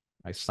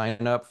 I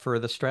sign up for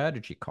the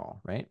strategy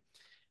call, right?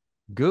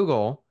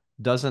 Google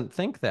doesn't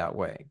think that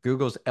way.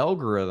 Google's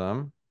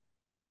algorithm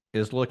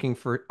is looking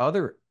for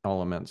other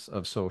elements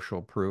of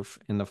social proof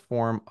in the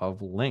form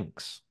of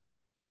links.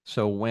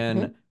 So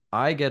when Hmm.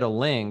 I get a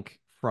link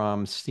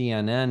from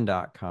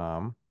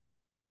CNN.com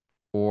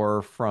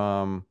or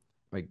from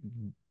like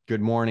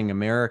Good Morning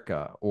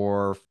America,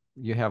 or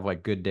you have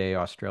like Good Day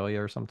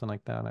Australia or something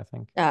like that, I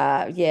think.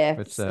 Yeah,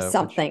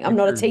 something. I'm What's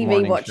not a your TV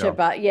morning watcher, show?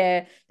 but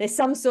yeah, there's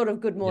some sort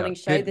of good Yeah, morning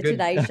show, good, the good.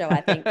 Today Show,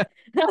 I think.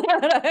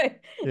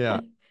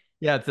 Yeah.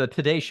 Yeah, it's the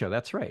Today Show.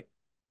 That's right.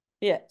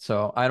 Yeah.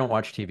 So I don't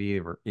watch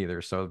TV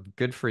either. So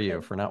good for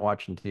you for not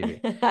watching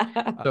TV.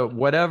 So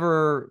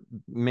whatever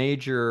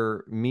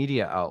major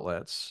media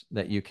outlets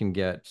that you can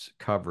get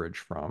coverage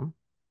from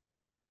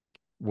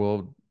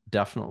will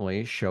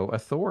definitely show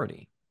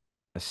authority,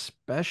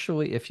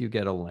 especially if you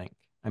get a link.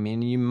 I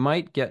mean, you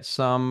might get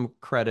some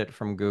credit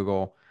from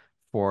Google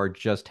for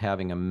just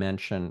having a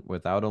mention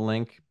without a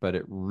link, but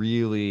it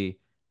really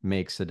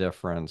makes a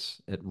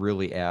difference. It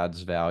really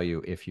adds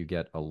value if you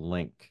get a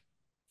link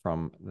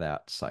from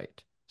that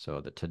site.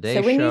 So the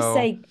So Today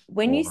Show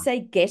when you or say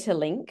get a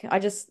link, I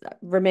just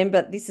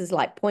remember this is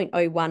like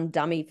 0.01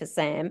 dummy for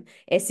Sam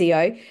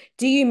SEO.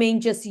 Do you mean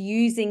just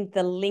using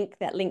the link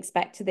that links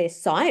back to their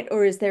site,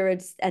 or is there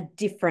a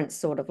different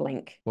sort of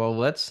link? well,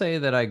 let's say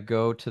that I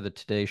go to the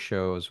Today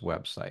Show's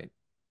website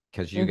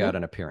because you got Mm-hmm.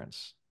 an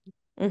appearance.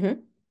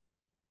 Mm-hmm.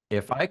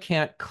 If I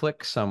can't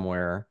click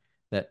somewhere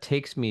that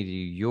takes me to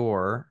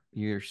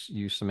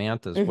you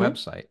Samantha's Mm-hmm.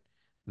 website,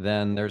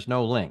 then there's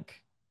no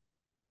link.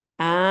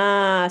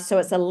 Ah, so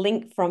it's a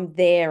link from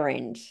their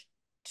end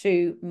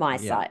to my Yeah.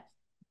 site.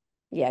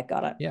 Yeah,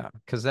 got it. Yeah,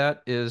 because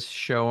that is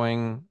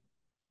showing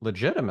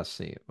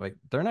legitimacy. Like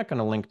they're not going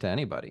to link to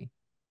anybody.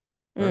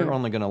 They're Mm.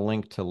 only going to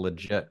link to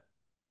legit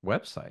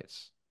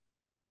websites.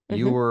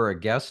 You Mm-hmm. were a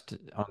guest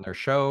on their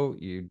show,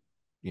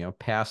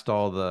 passed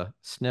all the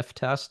sniff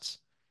tests.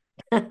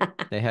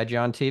 They had you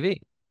on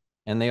TV.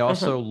 And they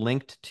Uh-huh. also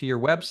linked to your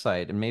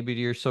website and maybe to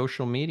your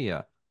social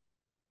media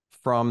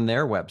from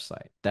their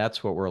website.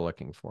 That's what we're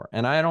looking for.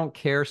 And I don't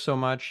care so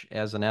much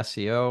as an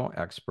SEO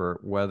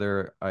expert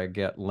whether I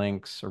get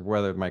links or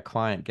whether my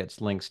client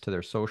gets links to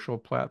their social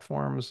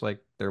platforms like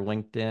their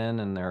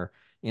LinkedIn and their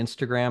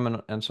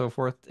Instagram and so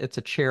forth. It's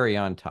a cherry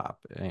on top,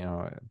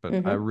 but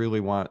Mm-hmm.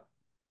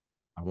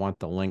 I want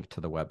the link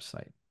to the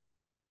website,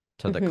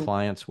 to the Mm-hmm.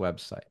 client's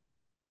website.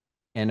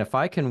 And if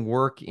I can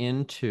work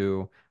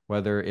into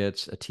whether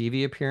it's a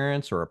TV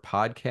appearance or a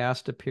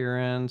podcast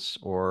appearance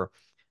or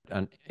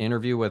an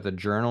interview with a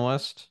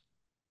journalist,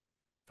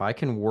 if I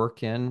can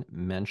work in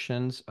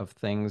mentions of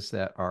things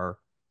that are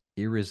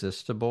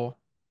irresistible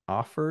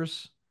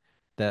offers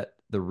that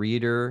the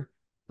reader,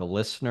 the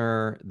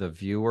listener, the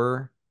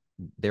viewer,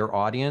 their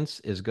audience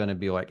is going to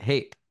be like,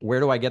 hey, where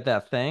do I get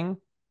that thing?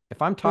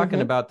 If I'm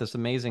talking Mm-hmm. about this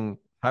amazing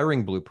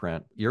hiring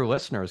blueprint, your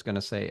listener is going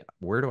to say,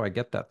 where do I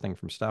get that thing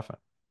from Stephan?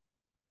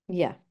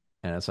 Yeah.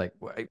 And it's like,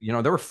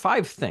 there were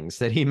five things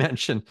that he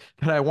mentioned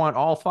that I want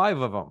all five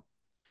of them.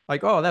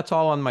 Like, oh, that's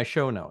all on my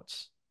show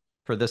notes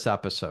for this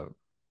episode,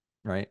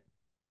 right?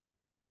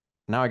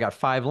 Now I got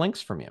five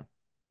links from you,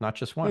 not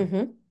just one.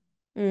 Mm-hmm.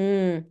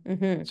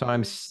 Mm-hmm. So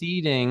I'm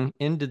seeding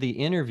into the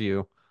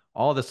interview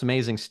all this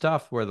amazing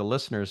stuff where the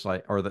listeners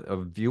like, or the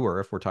a viewer,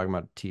 if we're talking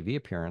about TV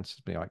appearance,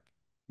 be like,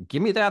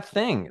 give me that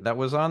thing that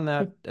was on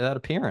that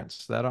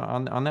appearance, that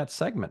on that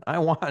segment. I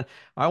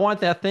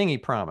want that thing he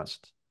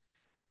promised.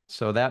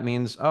 So that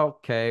means,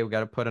 okay, we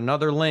got to put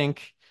another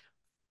link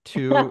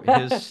to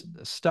his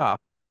stuff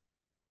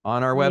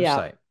on our Yeah.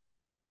 website.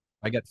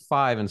 I get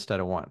five instead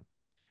of one.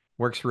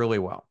 Works really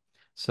well.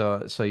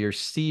 So you're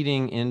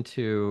seeding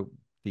into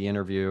the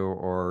interview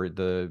or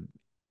the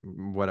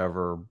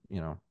whatever,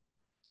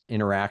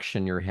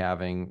 interaction you're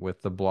having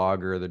with the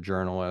blogger, the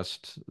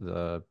journalist,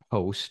 the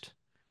host,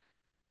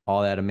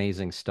 all that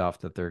amazing stuff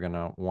that they're going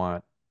to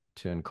want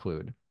to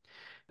include.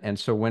 And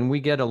so when we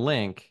get a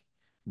link,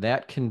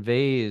 that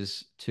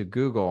conveys to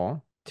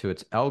Google, to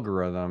its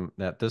algorithm,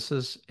 that this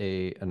is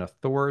an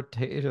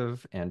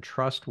authoritative and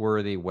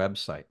trustworthy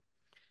website.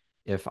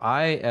 If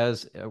I,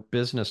 as a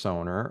business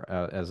owner,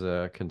 as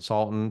a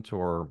consultant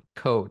or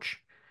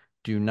coach,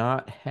 do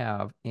not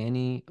have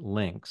any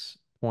links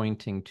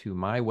pointing to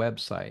my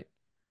website,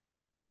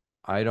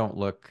 I don't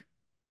look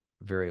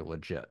very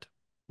legit,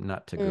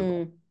 not to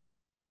Google.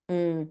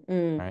 Mm,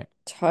 Right.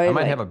 I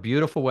might have totally. a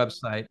beautiful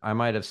website. I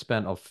might have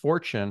spent a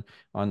fortune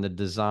on the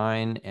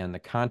design and the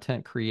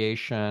content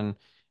creation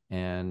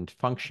and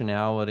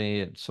functionality.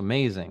 It's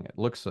amazing. It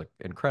looks like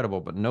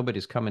incredible, but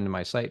nobody's coming to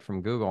my site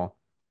from Google.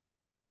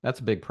 That's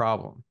a big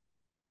problem.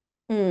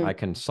 I Mm,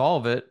 can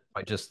solve it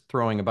by just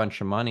throwing a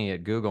bunch of money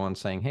at Google and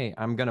saying, "Hey,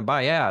 I'm going to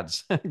buy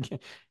ads.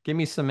 Give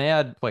me some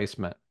ad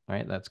placement."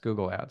 Right? That's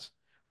Google ads.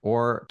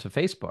 or to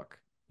Facebook,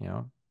 you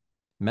know,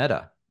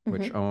 Meta,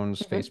 which Mm-hmm.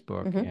 owns Mm-hmm.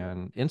 Facebook Mm-hmm.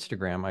 and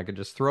Instagram. I could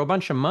just throw a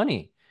bunch of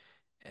money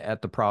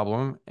at the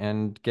problem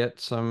and get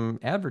some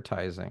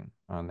advertising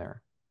on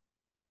there.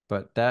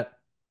 But that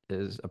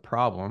is a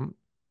problem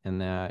in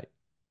that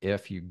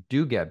if you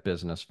do get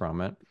business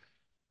from it,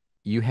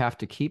 you have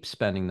to keep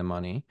spending the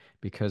money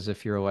because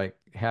if you're like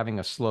having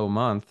a slow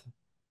month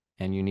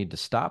and you need to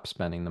stop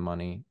spending the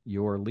money,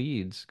 your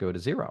leads go to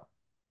zero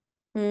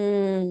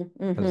because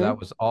that Mm-hmm.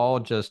 was all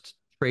just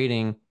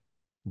trading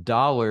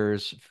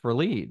dollars for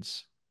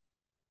leads.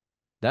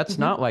 That's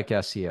Mm-hmm. not like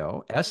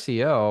SEO.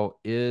 SEO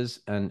is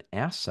an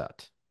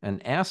asset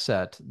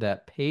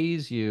that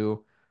pays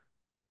you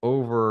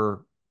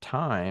over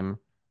time,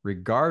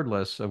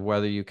 regardless of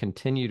whether you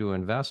continue to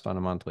invest on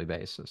a monthly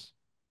basis,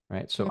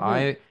 right? So Mm-hmm.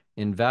 I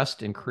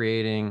invest in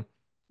creating,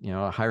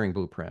 a hiring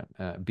blueprint,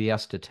 a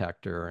BS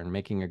detector, and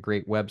making a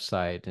great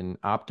website and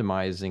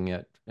optimizing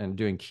it and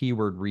doing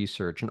keyword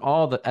research and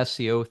all the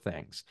SEO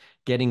things,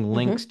 getting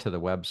links Mm-hmm. to the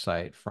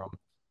website from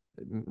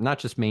not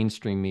just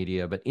mainstream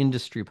media, but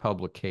industry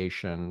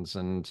publications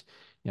and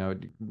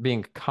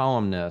being a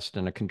columnist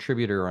and a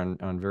contributor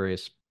on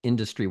various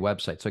industry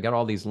websites. So I got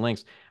all these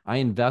links. I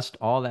invest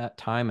all that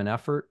time and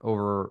effort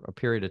over a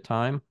period of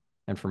time.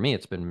 And for me,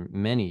 it's been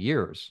many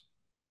years.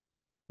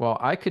 Well,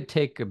 I could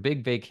take a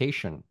big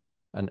vacation,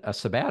 a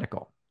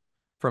sabbatical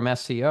from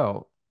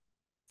SEO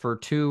for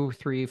 2,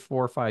 3,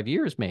 4, 5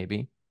 years,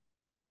 maybe,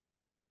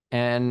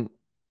 and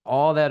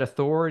all that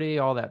authority,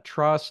 all that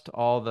trust,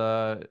 all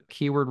the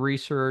keyword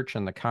research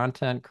and the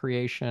content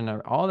creation,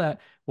 all that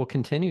will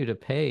continue to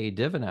pay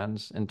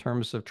dividends in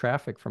terms of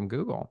traffic from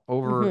Google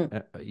over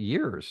Mm-hmm.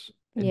 years.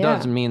 It Yeah.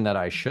 doesn't mean that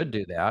I should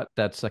do that.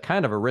 That's a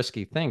kind of a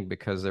risky thing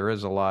because there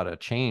is a lot of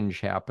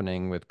change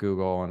happening with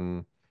Google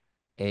and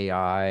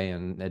AI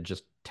and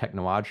just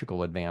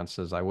technological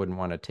advances. I wouldn't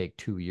want to take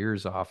 2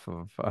 years off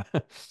of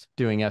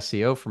doing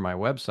SEO for my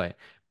website,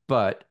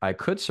 but I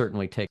could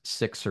certainly take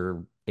 6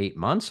 or 8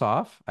 months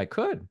off. I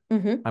could.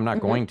 Mm-hmm. I'm not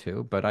Mm-hmm. going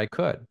to, but I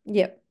could.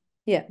 Yep.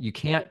 Yep. You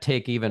can't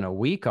take even a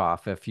week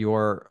off if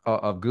you're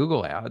of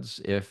Google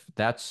ads, if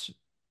that's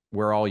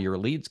where all your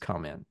leads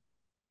come in.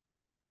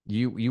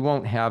 You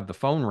won't have the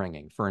phone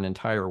ringing for an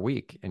entire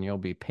week and you'll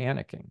be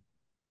panicking.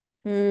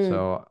 Mm.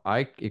 So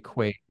I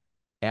equate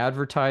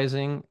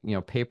advertising,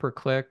 pay per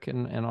click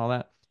and all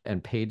that,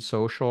 and paid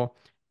social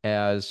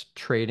as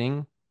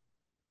trading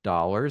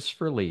dollars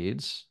for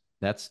leads.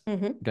 That's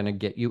Mm-hmm. going to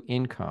get you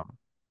income.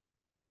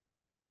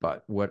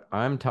 But what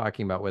I'm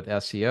talking about with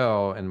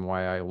SEO and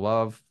why I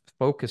love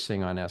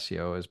focusing on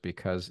SEO is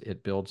because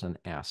it builds an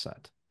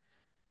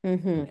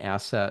Mm-hmm.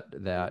 asset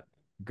that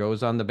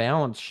goes on the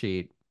balance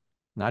sheet,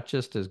 not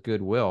just as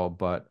goodwill,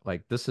 but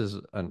like this is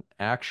an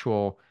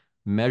actual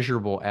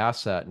measurable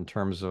asset in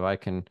terms of I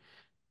can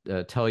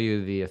tell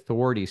you the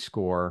authority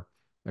score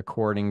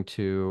according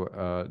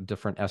to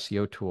different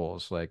SEO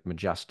tools like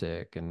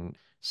Majestic and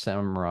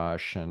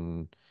SEMrush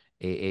and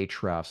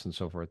Ahrefs and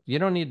so forth. You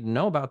don't need to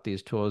know about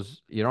these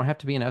tools. You don't have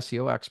to be an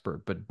SEO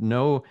expert, but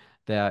know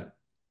that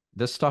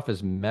this stuff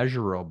is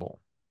measurable.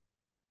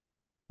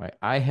 Right?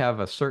 I have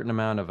a certain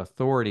amount of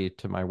authority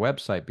to my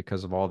website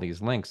because of all these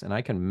links, and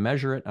I can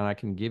measure it and I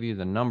can give you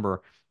the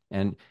number.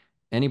 And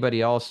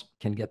anybody else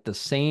can get the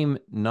same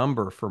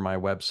number for my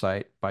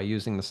website by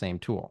using the same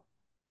tool.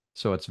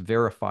 So it's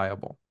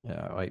verifiable.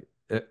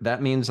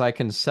 That means I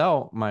can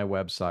sell my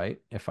website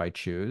if I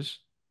choose.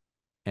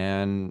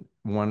 And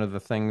one of the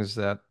things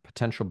that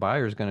potential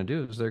buyers are going to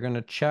do is they're going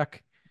to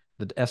check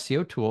the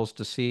SEO tools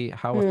to see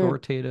how Mm.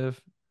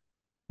 authoritative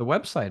the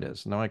website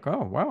is. And they're like,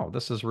 oh, wow,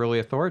 this is really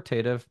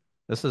authoritative.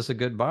 This is a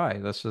good buy.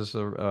 This is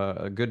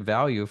a good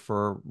value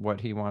for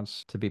what he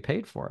wants to be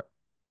paid for it.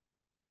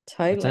 It's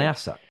an Totally.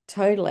 asset.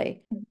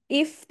 Totally.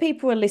 If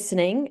people are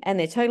listening and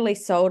they're totally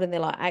sold and they're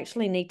like, I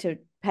actually need to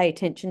pay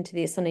attention to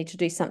this, I need to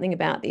do something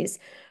about this,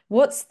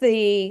 what's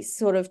the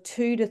sort of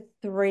 2 to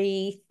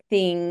 3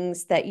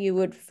 things that you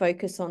would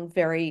focus on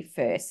very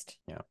first?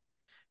 Yeah.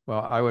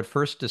 Well, I would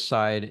first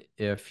decide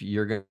if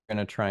you're going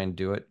to try and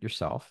do it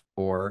yourself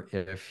or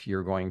if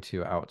you're going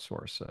to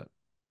outsource it.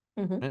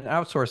 Mm-hmm. And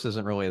outsource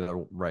isn't really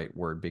the right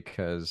word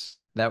because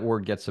that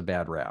word gets a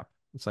bad rap.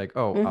 It's like,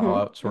 oh, I'll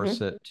Mm-hmm. outsource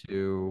Mm-hmm. it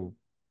to,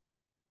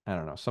 I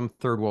don't know, some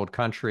third world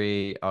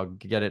country. I'll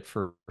get it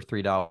for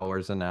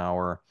 $3 an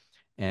hour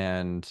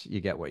and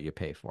you get what you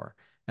pay for.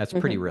 That's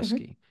pretty Mm-hmm. Mm-hmm.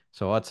 risky.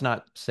 So let's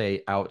not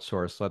say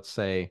outsource. Let's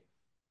say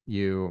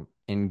you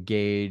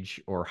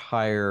engage or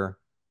hire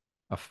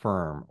a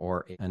firm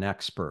or an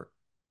expert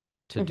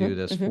to do Mm-hmm.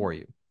 this Mm-hmm. for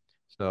you.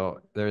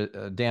 So there,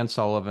 Dan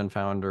Sullivan,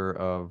 founder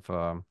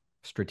of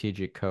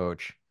Strategic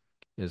Coach,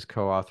 is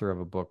co-author of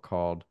a book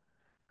called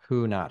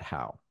Who Not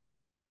How.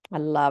 I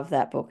love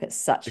that book. It's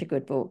such a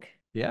good book.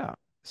 Yeah.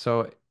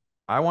 So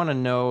I want to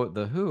know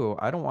the who.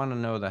 I don't want to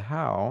know the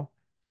how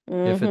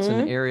if it's an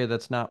Mm-hmm. area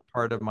that's not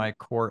part of my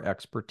core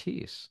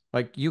expertise.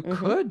 Like you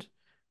Mm-hmm. could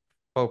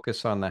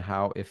focus on the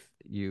how if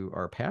you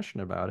are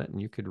passionate about it,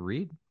 and you could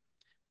read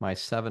my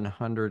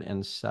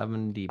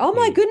 770 Oh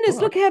my page goodness,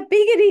 look book. how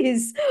big it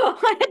is.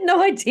 I had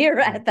no idea it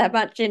Yeah. had that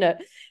much in it.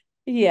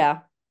 Yeah.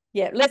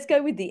 Yeah. Let's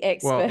go with the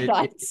Well, expert, it, it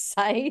I'd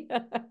say.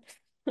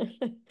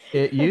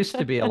 it used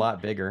to be a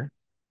lot bigger.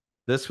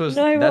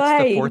 No That's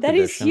the way. fourth That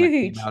is edition that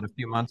came huge. out a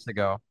few months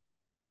ago.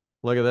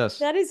 Look at this.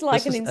 That is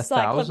like This an is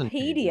 1,000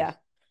 pages. encyclopedia.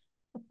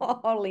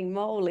 Holy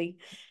moly.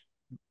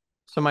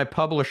 So my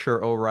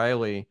publisher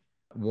O'Reilly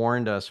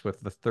warned us with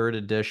the third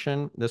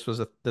edition. This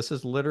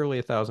is literally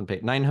 1,000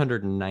 pages,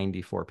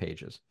 994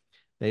 pages.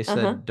 They Uh-huh.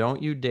 said,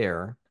 "Don't you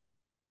dare."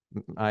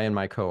 I and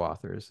my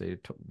co-authors,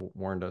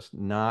 warned us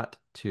not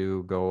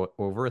to go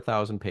over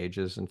 1,000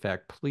 pages. In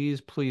fact, please,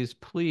 please,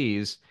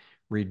 please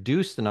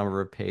reduce the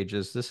number of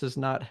pages. This is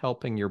not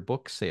helping your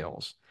book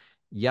sales.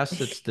 Yes,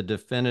 it's the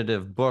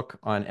definitive book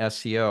on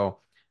SEO,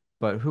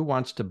 but who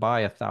wants to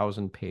buy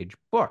 1,000 page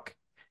book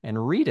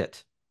and read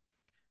it?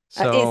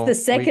 It's the So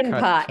we second cut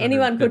part.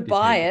 Anyone could 250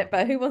 buy pages it, of it.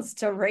 but who wants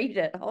to read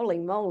it? Holy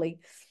moly.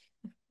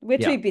 We're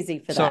Yeah. too busy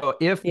for that. So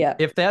if Yeah.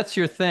 if that's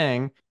your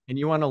thing and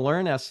you want to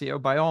learn SEO,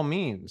 by all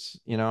means,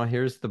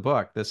 here's the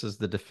book. This is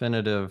the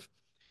definitive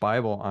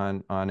Bible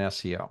on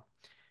SEO.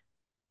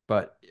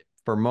 But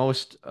for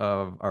most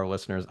of our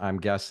listeners, I'm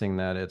guessing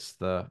that it's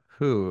the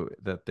who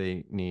that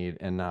they need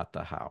and not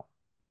the how.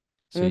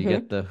 So you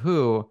get Mm-hmm. the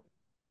who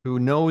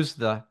knows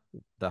the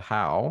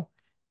how,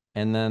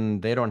 and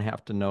then they don't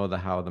have to know the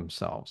how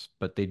themselves,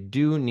 but they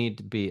do need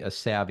to be a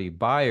savvy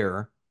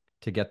buyer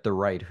to get the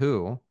right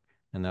who.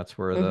 And that's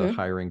where the Mm-hmm.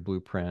 hiring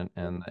blueprint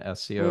and the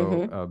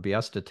SEO Mm-hmm.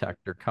 BS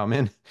detector come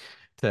in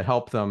to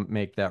help them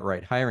make that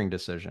right hiring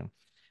decision.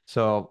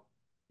 So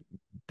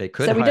they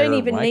could So we don't hire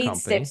even my need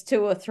company. steps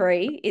 2 or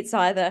 3. It's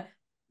either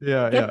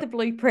Yeah, get yeah. the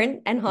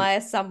blueprint and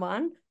hire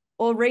someone,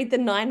 or read the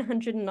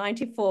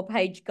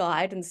 994-page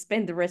guide and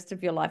spend the rest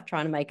of your life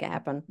trying to make it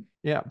happen.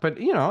 Yeah, but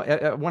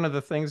one of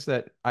the things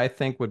that I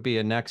think would be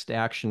a next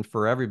action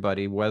for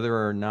everybody,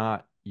 whether or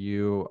not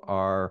you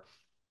are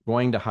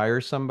going to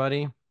hire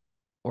somebody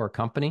or a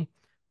company,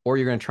 or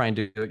you're going to try and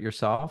do it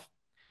yourself,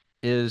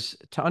 is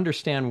to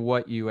understand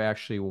what you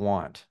actually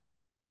want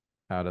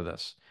out of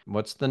this.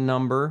 What's the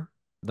number,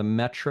 the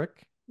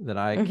metric that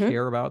I Mm-hmm.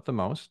 care about the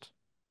most?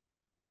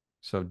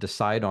 So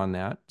decide on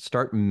that.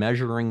 Start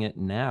measuring it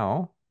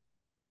now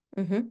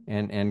Mm-hmm.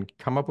 and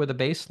come up with a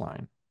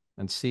baseline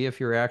and see if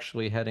you're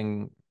actually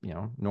heading,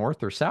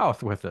 north or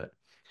south with it.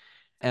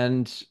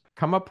 And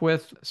come up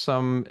with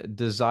some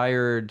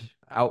desired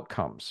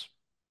outcomes.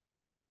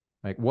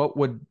 Like, what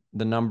would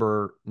the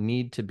number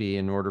need to be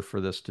in order for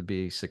this to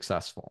be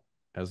successful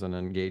as an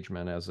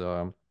engagement, as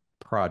a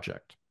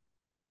project?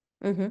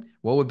 Mm-hmm.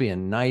 What would be a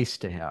nice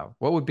to have?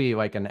 What would be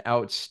like an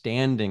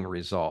outstanding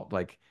result?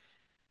 Like,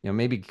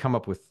 maybe come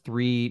up with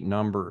three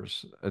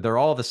numbers. They're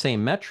all the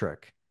same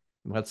metric.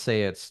 Let's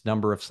say it's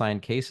number of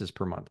signed cases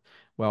per month.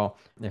 Well,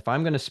 if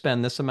I'm going to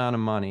spend this amount of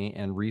money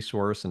and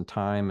resource and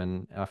time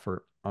and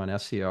effort on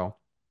SEO,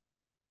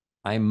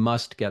 I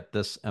must get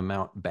this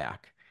amount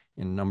back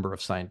in number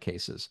of signed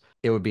cases.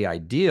 It would be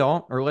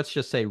ideal, or let's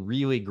just say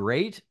really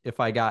great, if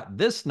I got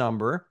this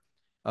number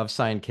of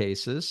signed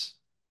cases,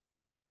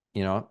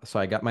 so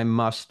I got my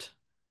must,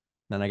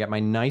 then I got my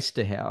nice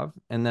to have,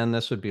 and then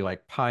this would be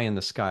like pie in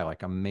the sky,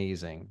 like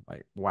amazing.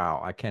 Like,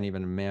 wow, I can't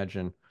even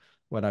imagine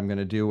what I'm going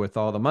to do with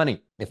all the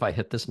money if I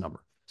hit this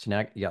number. So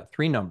now you got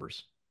three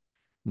numbers.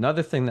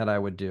 Another thing that I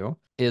would do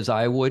is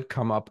I would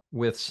come up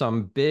with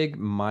some big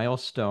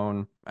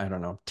milestone, I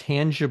don't know,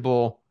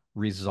 tangible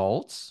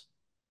results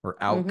or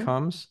Mm-hmm.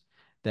 outcomes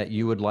that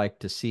you would like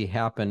to see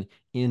happen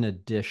in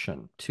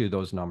addition to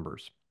those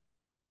numbers.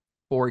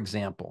 For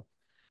example,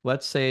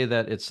 let's say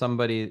that it's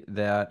somebody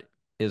that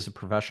is a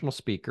professional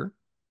speaker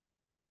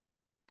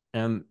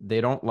and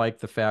they don't like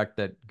the fact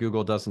that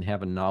Google doesn't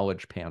have a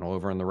knowledge panel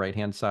over on the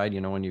right-hand side.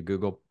 When you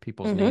Google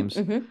people's Mm-hmm. names,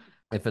 Mm-hmm.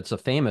 if it's a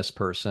famous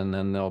person,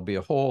 then there'll be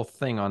a whole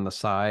thing on the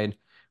side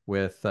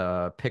with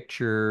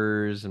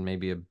pictures and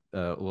maybe a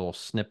little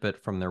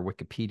snippet from their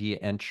Wikipedia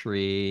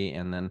entry,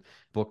 and then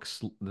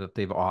books that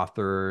they've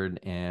authored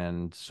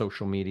and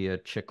social media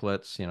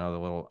chiclets, the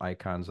little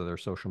icons of their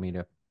social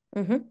media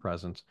Mm-hmm.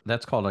 presence.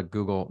 That's called a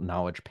Google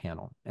Knowledge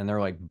Panel. And they're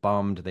like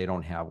bummed they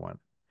don't have one.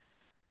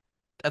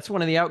 That's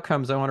one of the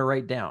outcomes I want to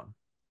write down.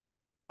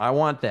 I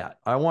want that.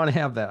 I want to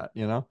have that,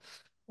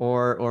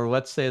 Or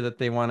let's say that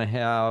they want to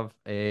have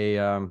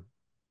a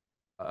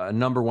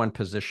number one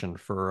position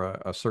for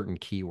a certain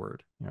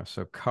keyword.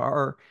 So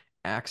car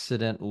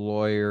accident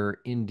lawyer,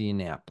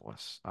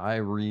 Indianapolis. I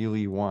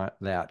really want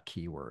that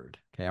keyword.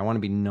 Okay, I want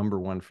to be number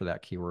one for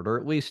that keyword, or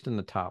at least in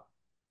the top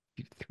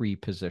three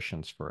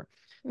positions for it.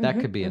 That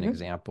could be an Mm-hmm.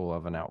 example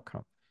of an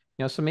outcome.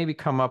 So maybe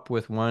come up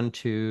with one,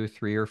 two,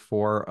 three, or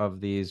four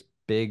of these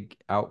big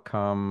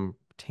outcome,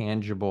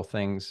 tangible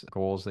things,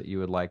 goals that you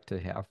would like to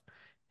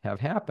have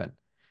happen.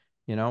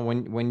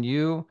 When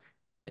you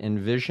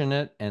envision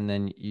it and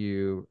then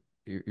you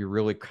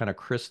really kind of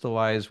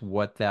crystallize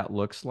what that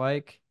looks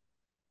like,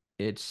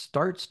 it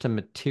starts to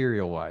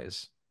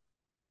materialize.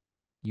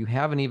 You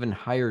haven't even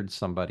hired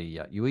somebody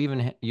yet.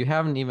 You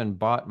haven't even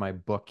bought my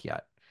book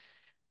yet.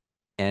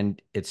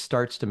 And it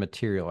starts to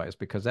materialize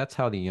because that's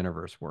how the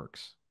universe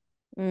works,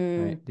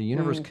 right? The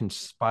universe Mm-hmm.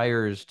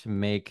 conspires to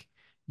make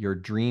your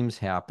dreams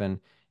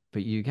happen.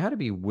 But you got to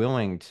be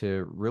willing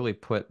to really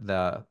put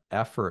the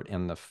effort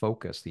and the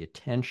focus, the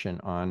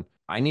attention on,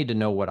 I need to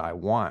know what I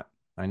want.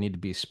 I need to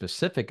be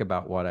specific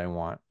about what I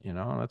want.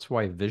 That's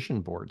why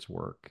vision boards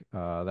work.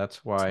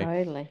 That's why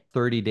Totally.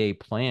 30-day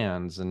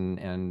plans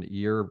and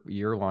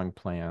year-long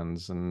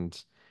plans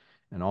and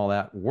all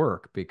that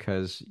work,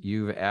 because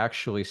you've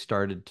actually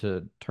started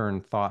to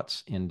turn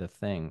thoughts into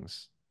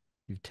things.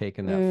 You've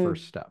taken that Mm.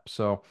 first step.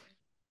 So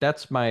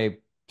that's my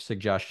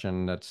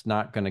suggestion. That's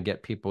not going to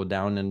get people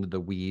down into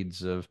the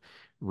weeds of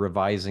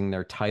revising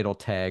their title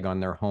tag on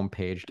their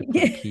homepage to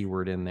put a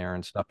keyword in there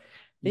and stuff.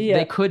 They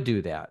Yeah, could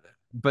do that,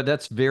 but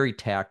that's very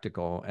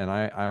tactical. And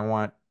I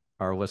want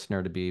our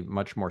listener to be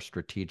much more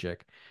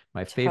strategic.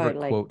 My favorite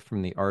totally. quote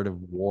from The Art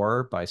of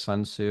War by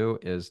Sun Tzu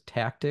is,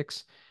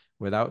 tactics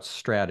without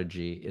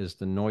strategy is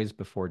the noise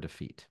before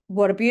defeat.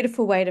 What a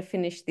beautiful way to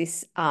finish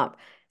this up.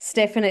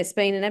 Stephan, it's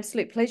been an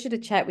absolute pleasure to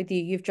chat with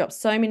you. You've dropped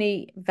so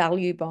many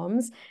value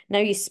bombs. Now,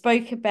 you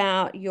spoke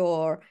about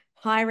your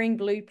hiring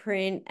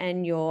blueprint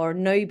and your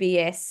no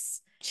BS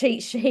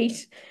cheat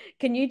sheet.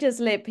 Can you just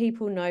let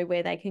people know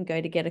where they can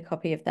go to get a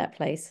copy of that,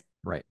 please?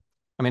 Right.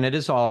 I mean, it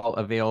is all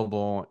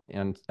available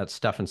at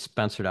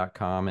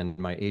stephanspencer.com and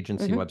my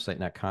agency Hmm. website,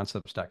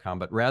 netconcepts.com.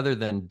 But rather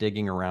than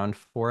digging around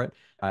for it,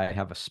 I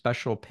have a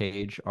special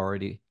page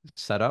already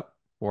set up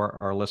for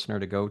our listener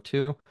to go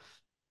to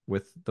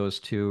with those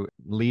two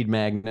lead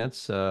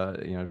magnets,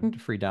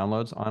 free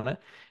downloads on it.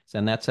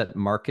 And that's at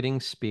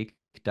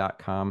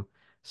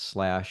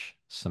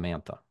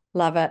marketingspeak.com/Samantha.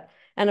 Love it.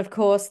 And of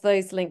course,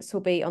 those links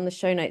will be on the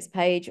show notes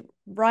page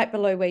right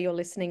below where you're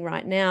listening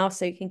right now,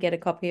 so you can get a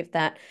copy of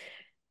that.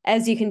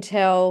 As you can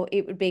tell,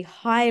 it would be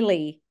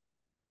highly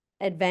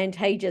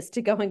advantageous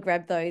to go and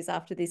grab those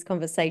after this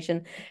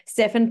conversation.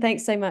 Stephan,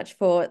 thanks so much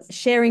for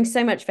sharing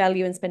so much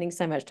value and spending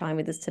so much time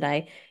with us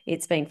today.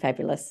 It's been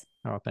fabulous.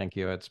 Oh, thank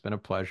you. It's been a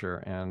pleasure,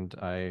 and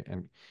I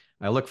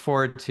look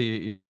forward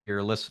to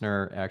your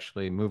listener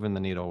actually moving the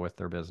needle with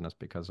their business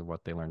because of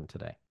what they learned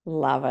today.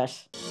 Love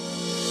it.